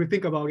 So we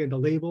think about, again, the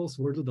labels,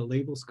 where do the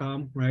labels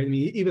come, right? I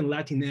mean, even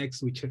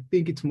Latinx, which I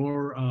think it's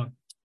more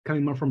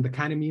coming more from the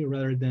academy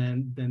rather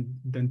than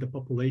the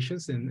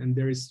populations. And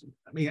there is,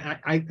 I mean,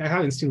 I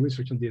haven't seen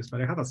research on this, but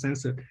I have a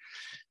sense that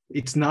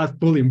it's not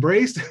fully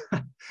embraced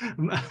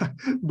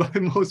by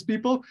most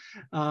people.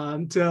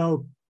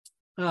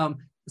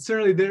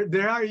 Certainly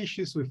there are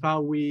issues with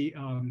how we,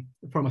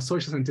 from a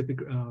social scientific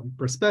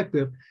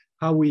perspective,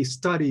 how we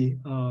study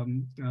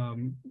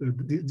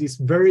this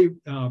very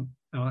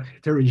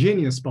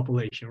heterogeneous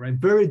population, right?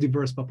 Very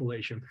diverse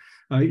population.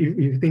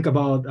 You think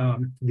about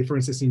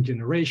differences in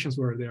generations,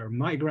 where there are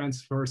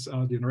migrants, first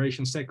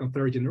generation, second,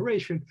 third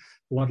generation,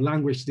 what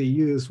language they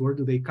use, where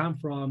do they come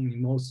from?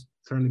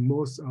 Certainly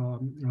most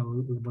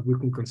what we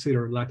can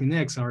consider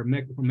Latinx are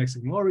from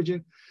Mexican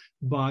origin,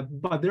 but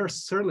there's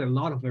certainly a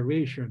lot of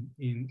variation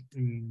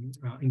in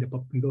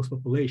those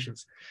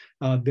populations.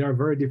 They are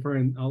very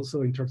different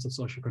also in terms of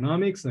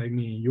socioeconomics. I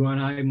mean, you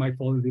and I might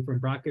fall in a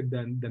different bracket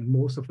than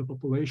most of the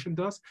population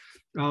does,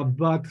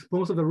 but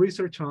most of the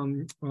research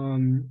on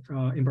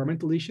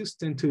environmental issues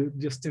tends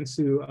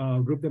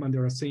to group them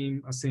under a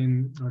same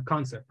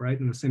concept, right,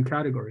 in the same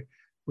category.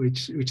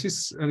 Which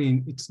is, I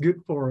mean, it's good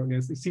for, I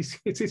guess, it's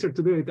easier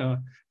to do it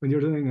when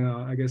you're doing,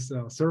 I guess,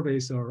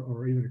 surveys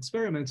or even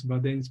experiments,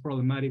 but then it's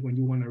problematic when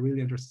you want to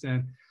really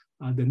understand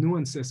the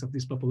nuances of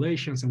these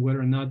populations and whether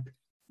or not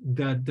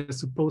that the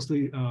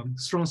supposedly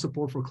strong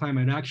support for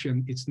climate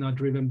action, it's not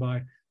driven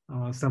by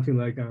something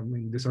like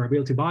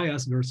desirability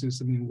bias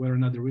versus, I mean, whether or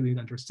not they really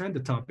understand the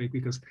topic,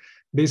 because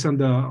based on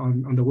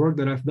the work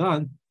that I've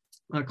done,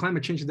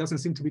 climate change doesn't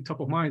seem to be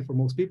top of mind for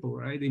most people,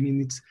 right? I mean,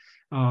 it's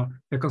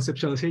the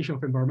conceptualization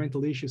of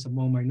environmental issues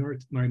among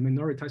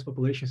minoritized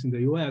populations in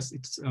the US,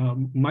 it's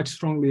much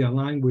strongly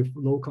aligned with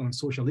local and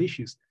social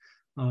issues.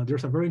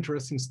 There's a very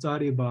interesting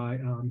study by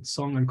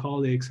Song and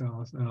colleagues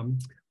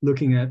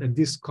looking at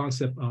this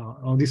concept,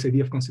 or this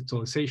idea of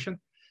conceptualization.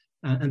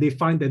 And they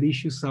find that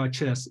issues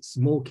such as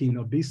smoking,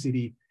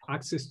 obesity,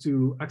 access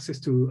to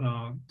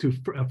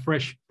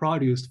fresh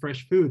produce,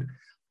 fresh food,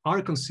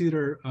 are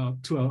considered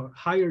to a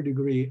higher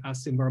degree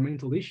as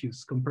environmental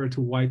issues compared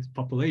to white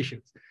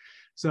populations.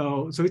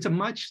 So it's a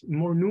much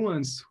more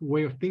nuanced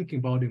way of thinking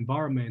about the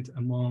environment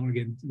among,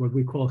 again, what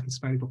we call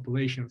Hispanic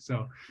population.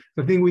 So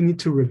I think we need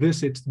to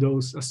revisit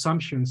those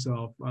assumptions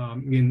of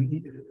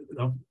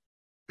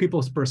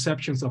people's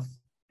perceptions of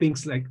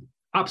things like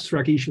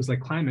abstract issues like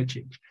climate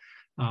change.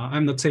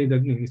 I'm not saying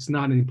that it's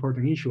not an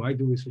important issue. I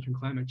do research on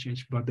climate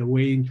change, but the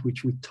way in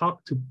which we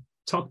talk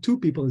to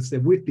people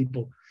instead with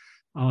people,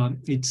 I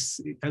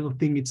don't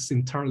think it's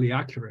entirely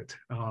accurate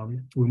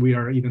when we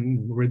are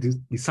even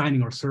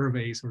designing our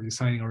surveys or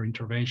designing our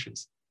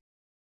interventions.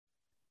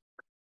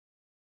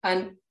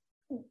 And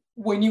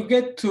when you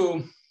get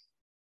to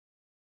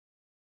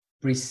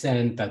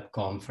present at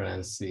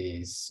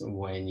conferences,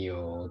 when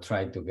you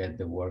try to get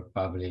the work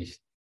published,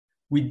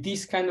 with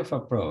this kind of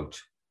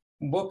approach,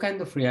 what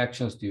kind of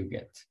reactions do you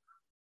get?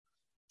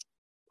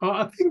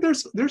 I think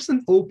there's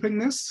an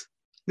openness.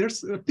 I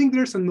think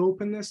there's an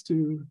openness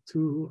to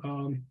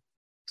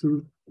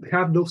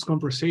have those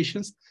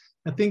conversations.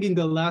 I think in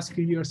the last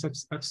few years,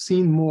 I've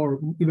seen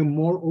even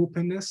more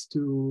openness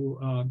to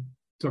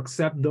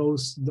accept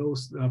those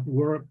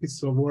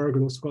pieces of work,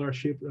 those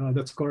scholarship,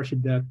 that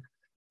scholarship that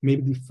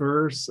maybe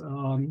differs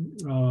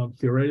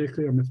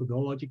theoretically or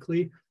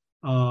methodologically.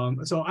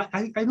 So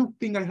I don't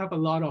think I have a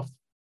lot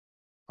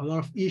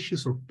of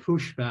issues or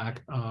pushback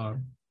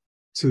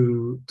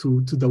to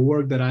the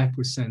work that I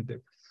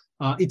presented.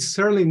 It's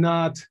certainly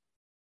not,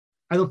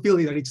 I don't feel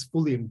that it's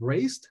fully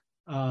embraced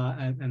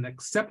and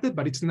accepted,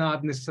 but it's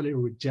not necessarily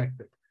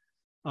rejected.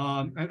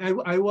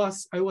 And I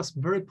was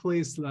very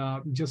pleased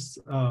just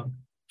at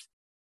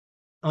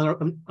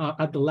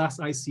the last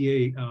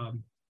ICA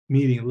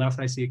meeting, last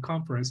ICA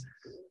conference.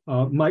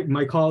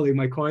 My colleague,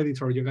 my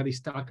co-editor,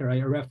 Jagadish Thakur,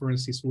 I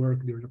referenced his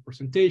work during the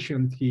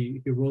presentation.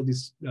 He wrote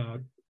this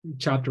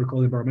chapter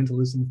called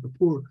Environmentalism of the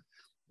Poor.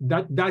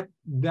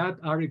 That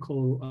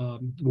article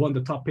won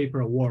the top paper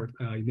award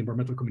in the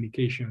environmental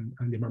communication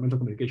and the environmental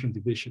communication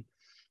division.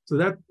 So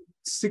that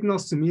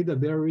signals to me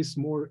that there is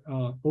more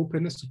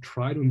openness to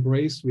try to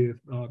embrace with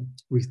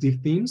these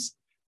themes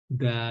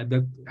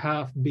that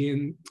have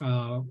been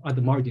at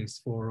the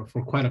margins for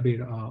quite a bit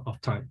of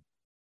time.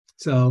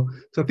 So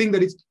I think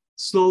that it's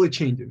slowly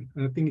changing,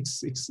 and I think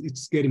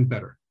it's getting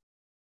better.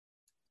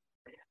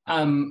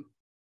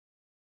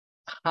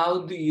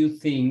 How do you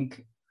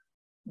think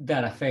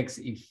that affects,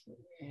 if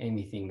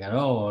anything at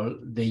all,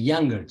 the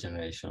younger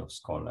generation of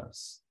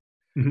scholars.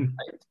 Mm-hmm.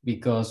 Right?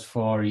 Because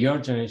for your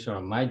generation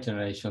or my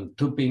generation,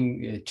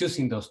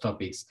 choosing those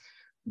topics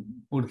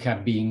would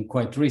have been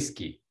quite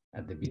risky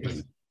at the beginning,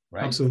 Yes,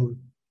 right? absolutely.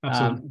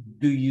 Absolutely.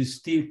 Do you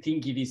still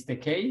think it is the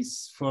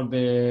case for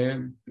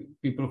the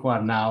people who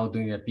are now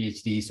doing their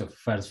PhDs of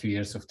first few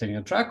years of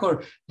tenure track,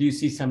 or do you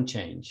see some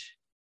change?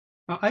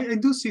 I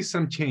do see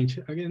some change.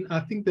 Again, I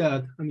think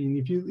that, I mean,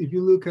 if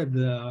you look at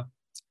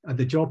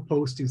the job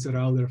postings that are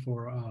out there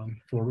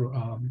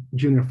for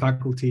junior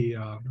faculty,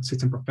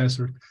 assistant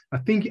professor, I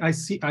think I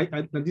see.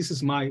 This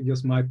is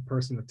just my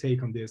personal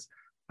take on this.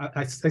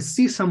 I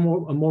see some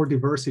more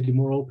diversity,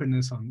 more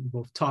openness on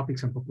both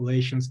topics and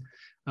populations.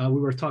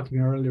 We were talking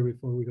earlier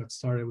before we got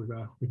started with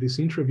this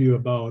interview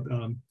about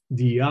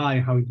DEI,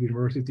 how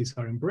universities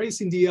are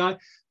embracing DEI.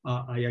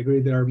 I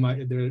agree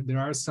there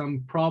are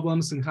some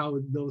problems in how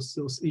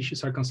those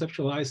issues are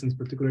conceptualized, and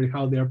particularly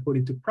how they are put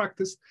into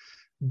practice.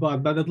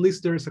 But at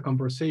least there is a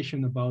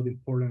conversation about the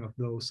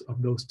importance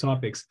of those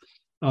topics.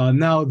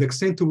 Now, the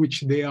extent to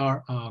which they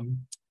are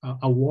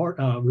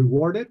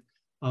rewarded,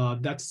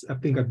 that's, I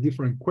think, a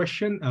different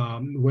question.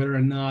 Whether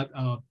or not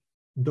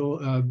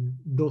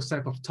those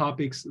type of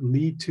topics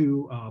lead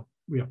to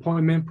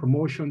reappointment,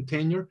 promotion,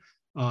 tenure.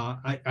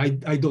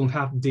 I don't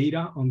have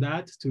data on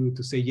that to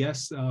say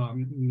yes, I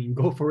mean,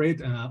 go for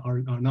it,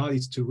 or not,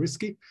 it's too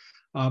risky.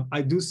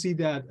 I do see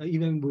that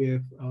even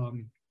with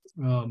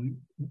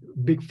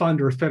big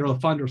funders, federal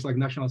funders like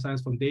National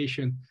Science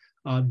Foundation,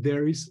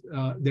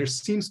 there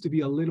seems to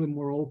be a little bit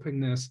more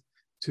openness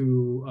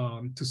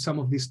to some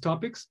of these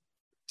topics.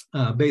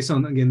 Based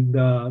on, again,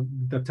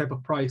 the type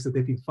of projects that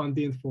they've been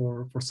funding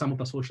for some of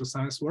the social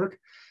science work,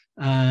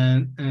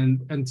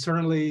 and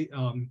certainly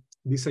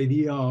this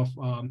idea of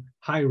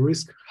high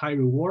risk, high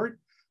reward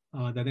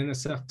that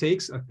NSF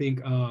takes, I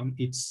think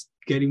it's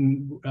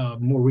getting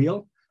more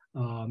real.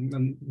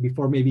 And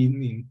before,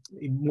 maybe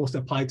it most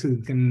applied to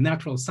the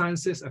natural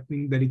sciences. I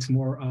think that it's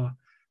more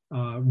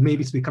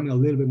maybe it's becoming a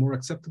little bit more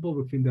acceptable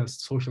within the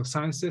social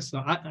sciences.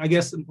 So I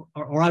guess,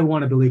 or I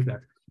want to believe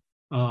that.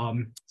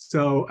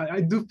 So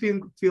I do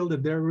feel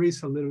that there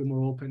is a little bit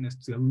more openness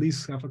to at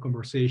least have a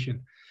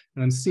conversation,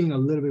 and I'm seeing a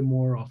little bit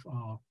more of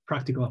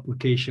practical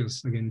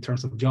applications, again, in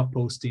terms of job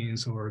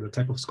postings or the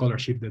type of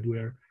scholarship that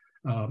we're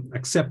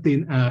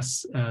accepting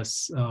as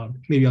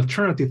maybe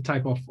alternative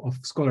type of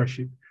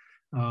scholarship.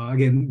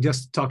 Again,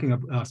 just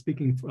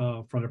speaking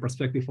from the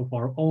perspective of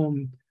our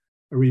own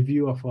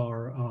review of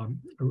our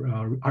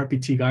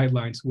RPT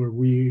guidelines, where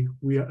we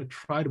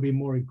try to be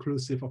more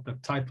inclusive of the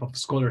type of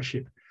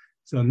scholarship.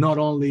 So not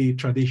only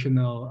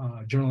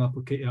traditional journal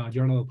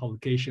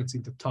publications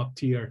into top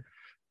tier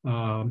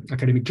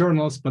academic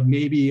journals, but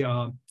maybe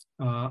a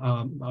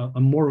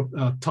more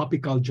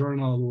topical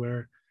journal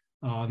where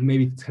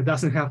maybe it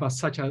doesn't have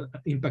such an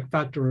impact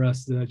factor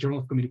as the Journal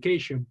of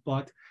Communication,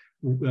 but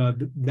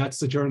that's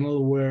the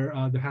journal where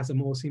there has the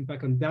most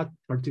impact on that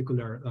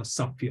particular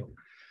subfield.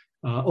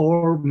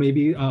 Or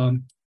maybe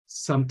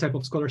some type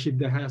of scholarship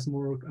that has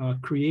more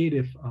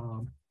creative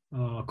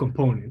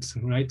components,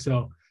 right?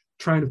 So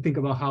trying to think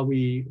about how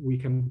we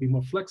can be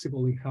more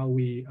flexible in how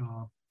we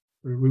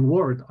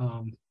reward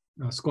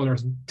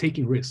scholars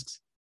taking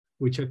risks,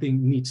 which I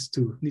think needs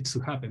to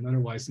happen.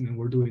 Otherwise, I mean,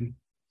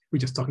 we're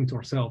just talking to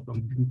ourselves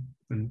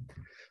and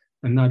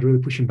not really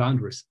pushing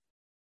boundaries.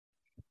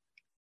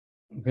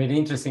 Very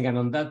interesting. And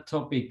on that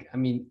topic, I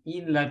mean,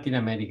 in Latin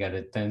America,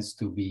 there tends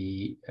to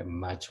be a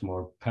much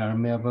more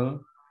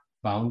permeable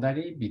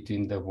boundary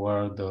between the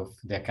world of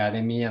the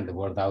academy and the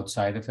world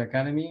outside of the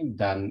academy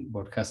than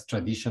what has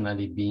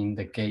traditionally been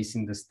the case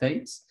in the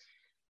States.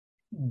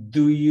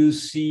 Do you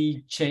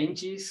see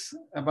changes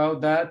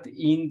about that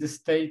in the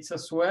States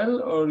as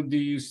well? Or do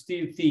you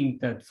still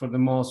think that for the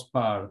most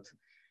part,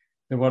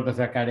 the world of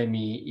the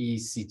academy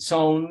is its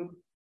own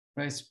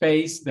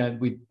space that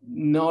with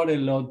not a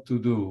lot to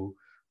do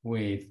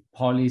with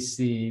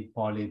policy,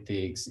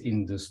 politics,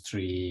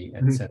 industry,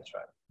 etc.?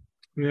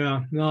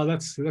 Yeah, no,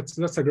 that's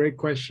a great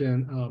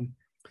question.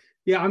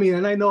 Yeah, I mean,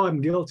 and I know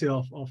I'm guilty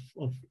of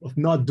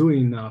not doing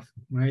enough,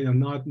 right? I'm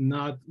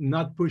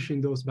not pushing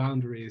those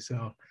boundaries.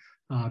 So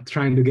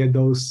trying to get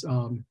those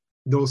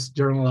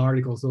journal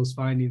articles, those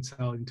findings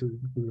out into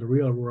the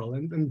real world,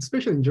 and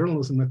especially in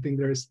journalism, I think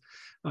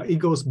it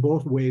goes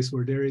both ways,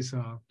 where there's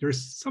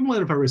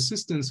somewhat of a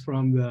resistance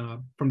from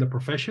the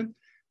profession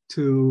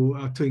to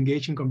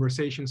engage in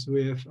conversations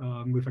with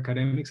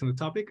academics on the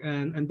topic,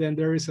 and then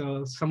there is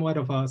somewhat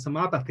of some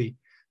apathy,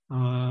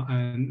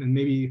 and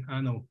maybe,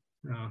 I don't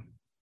know,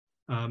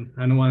 I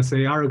don't want to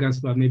say arrogance,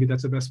 but maybe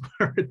that's the best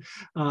word,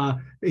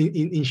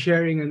 in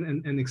sharing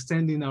and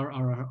extending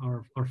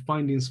our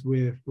findings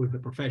with the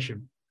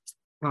profession.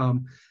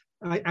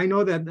 I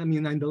know that, I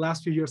mean, in the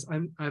last few years,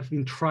 I've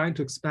been trying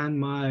to expand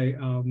my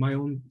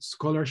own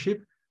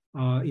scholarship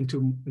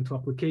into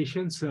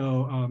applications.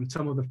 So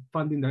some of the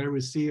funding that I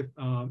received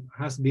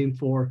has been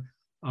for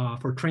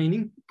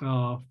training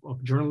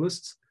of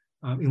journalists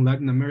in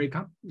Latin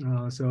America.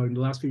 So in the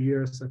last few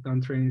years, I've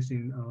done trainings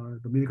in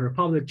Dominican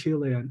Republic,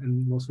 Chile,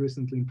 and most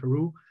recently in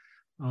Peru.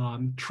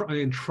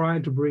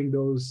 trying to bring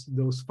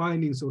those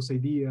findings, those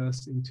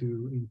ideas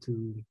into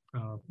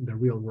the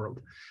real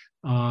world.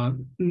 I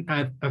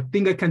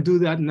think I can do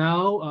that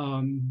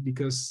now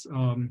because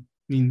I'm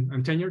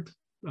tenured.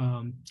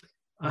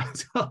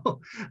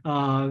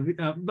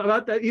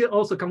 But it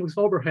also comes with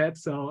overhead.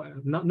 So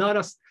not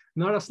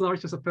as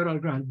large as a federal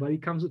grant, but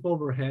it comes with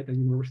overhead, and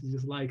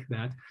universities like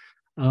that.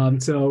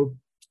 So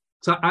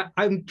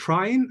I'm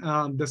trying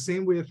the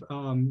same with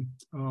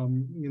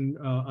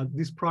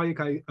this project.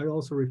 I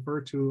also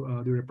refer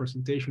to the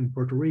representation in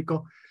Puerto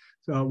Rico.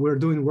 So we're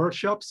doing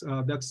workshops.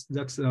 That's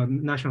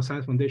National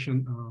Science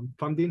Foundation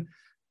funding.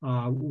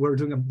 We're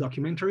doing a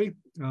documentary.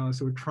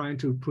 So we're trying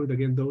to put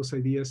again those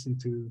ideas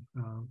into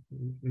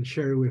and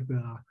share with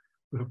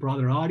a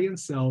broader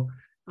audience. So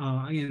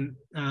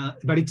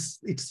but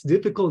it's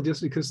difficult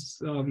just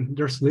because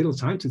there's little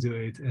time to do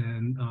it,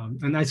 and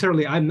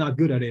I'm not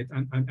good at it.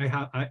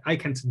 I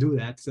can't do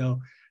that, so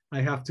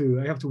I have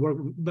to work.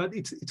 But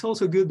it's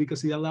also good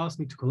because it allows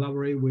me to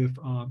collaborate with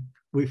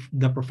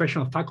the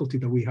professional faculty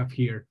that we have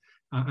here,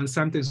 and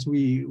sometimes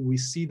we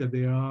see that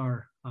there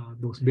are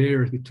those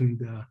barriers between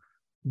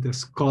the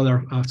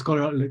scholar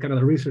kind of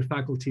the research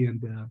faculty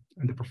and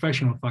the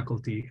professional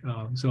faculty.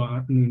 So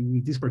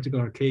in this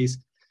particular case,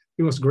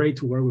 it was great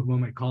to work with one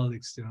of my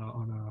colleagues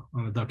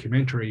on a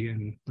documentary,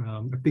 and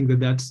I think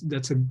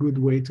that's a good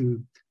way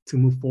to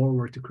move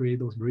forward, to create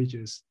those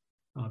bridges,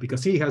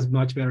 because he has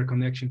much better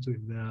connections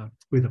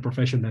with the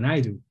profession than I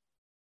do.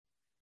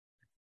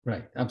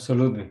 Right,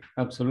 absolutely.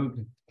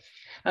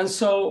 And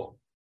so,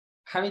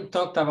 having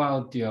talked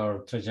about your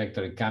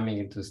trajectory coming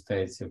into the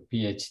States, your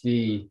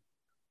PhD,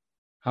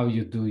 how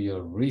you do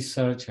your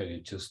research, how you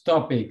choose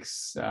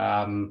topics,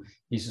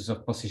 issues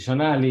of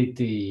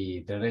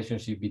positionality, the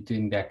relationship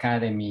between the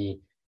academy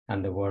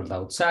and the world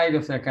outside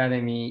of the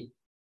academy.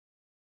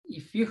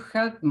 If you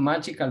had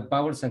magical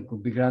powers and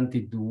could be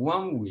granted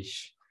one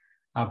wish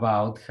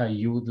about how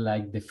you would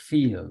like the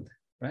field,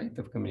 right,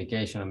 of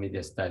communication and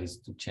media studies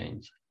to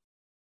change,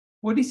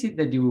 what is it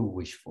that you would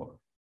wish for?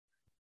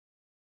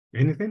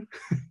 Anything?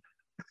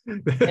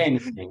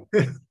 Anything.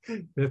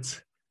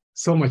 That's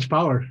so much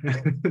power.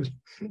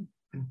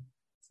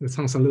 That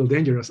sounds a little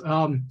dangerous.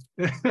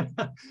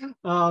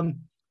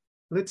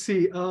 Let's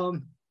see.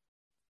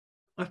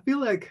 I feel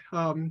like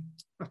I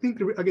think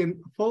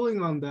again,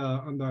 following on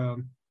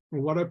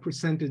what I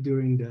presented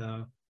during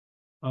the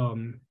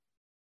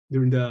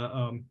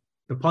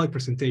public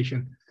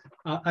presentation,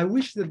 I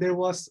wish that there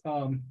was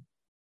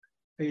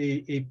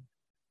a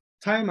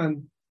time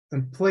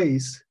and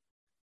place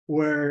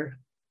where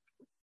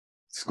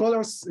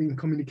scholars in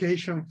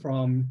communication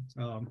from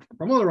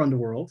all around the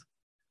world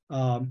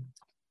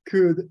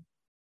could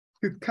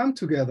come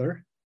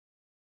together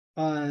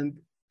and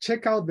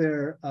check out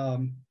their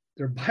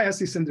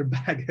biases and their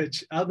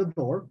baggage out the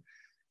door,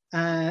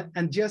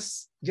 and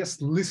just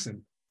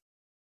listen,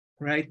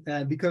 right?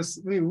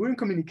 Because we're in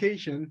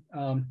communication.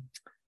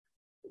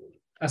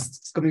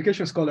 As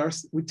communication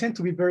scholars, we tend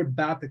to be very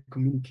bad at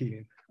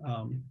communicating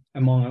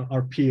among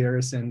our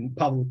peers and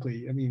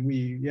publicly. I mean,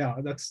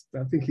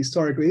 I think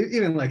historically,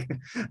 even like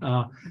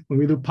when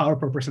we do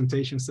PowerPoint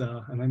presentations,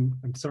 and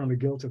I'm certainly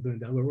guilty of doing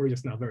that, we're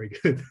just not very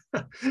good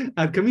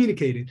at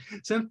communicating.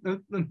 So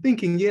I'm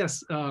thinking,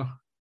 yes,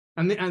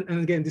 and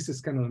again, this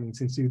is kind of, I mean,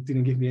 since you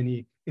didn't give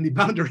me any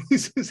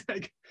boundaries, it's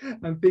like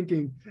I'm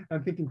thinking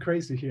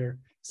crazy here.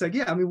 It's like,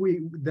 yeah, I mean,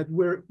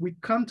 we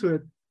come to a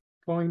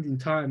point in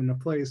time and a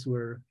place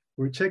where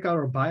we check out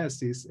our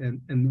biases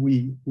and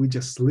we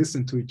just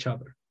listen to each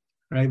other,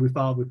 right?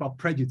 Without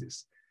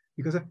prejudice,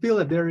 because I feel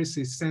that there is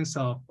a sense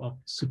of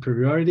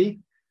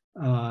superiority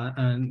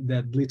and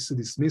that leads to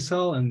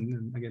dismissal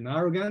and again,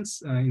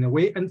 arrogance in a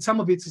way. And some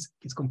of it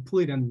is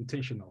completely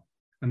unintentional.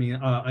 I mean,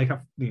 I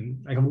have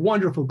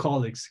wonderful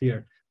colleagues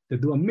here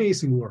that do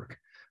amazing work.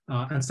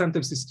 And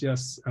sometimes it's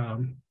just,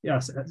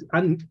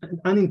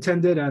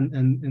 unintended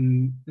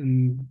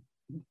and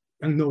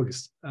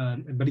unnoticed,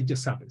 but it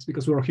just happens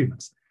because we're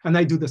humans. And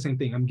I do the same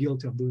thing. I'm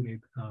guilty of doing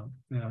it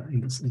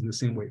in the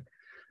same way.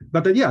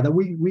 But that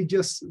we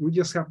just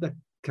have that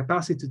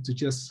capacity to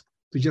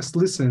just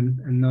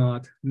listen and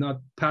not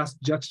pass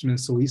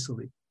judgment so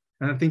easily.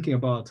 And I'm thinking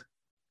about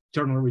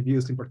journal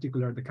reviews in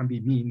particular that can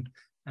be mean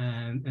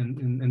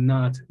and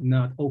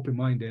not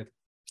open-minded.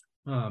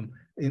 And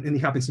it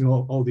happens in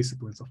all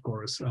disciplines, of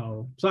course.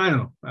 So I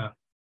don't know.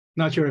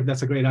 Not sure if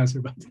that's a great answer,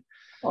 but.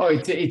 Oh,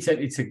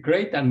 it's a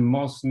great and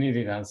most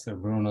needed answer,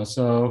 Bruno.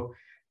 So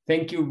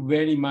thank you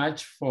very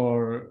much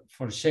for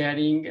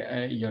sharing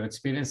your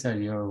experience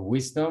and your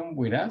wisdom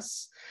with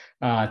us.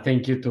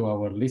 Thank you to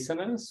our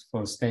listeners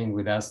for staying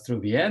with us through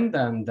the end.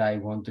 And I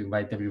want to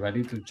invite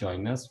everybody to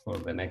join us for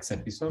the next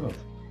episode of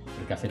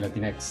the Café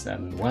Latinx.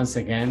 And once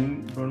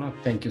again, Bruno,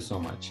 thank you so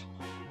much.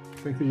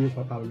 Thank you,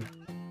 Pablo.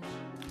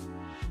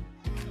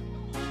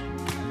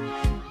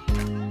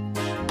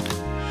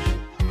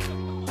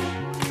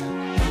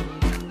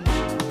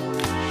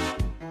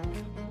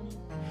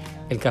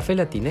 El Café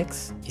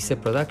Latinx is a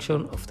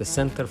production of the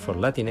Center for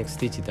Latinx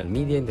Digital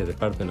Media in the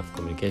Department of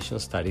Communication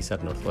Studies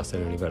at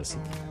Northwestern University.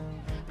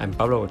 I'm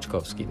Pablo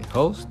Boczkowski, the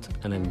host,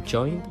 and I'm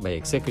joined by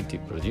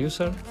executive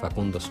producer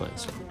Facundo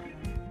Suenzo.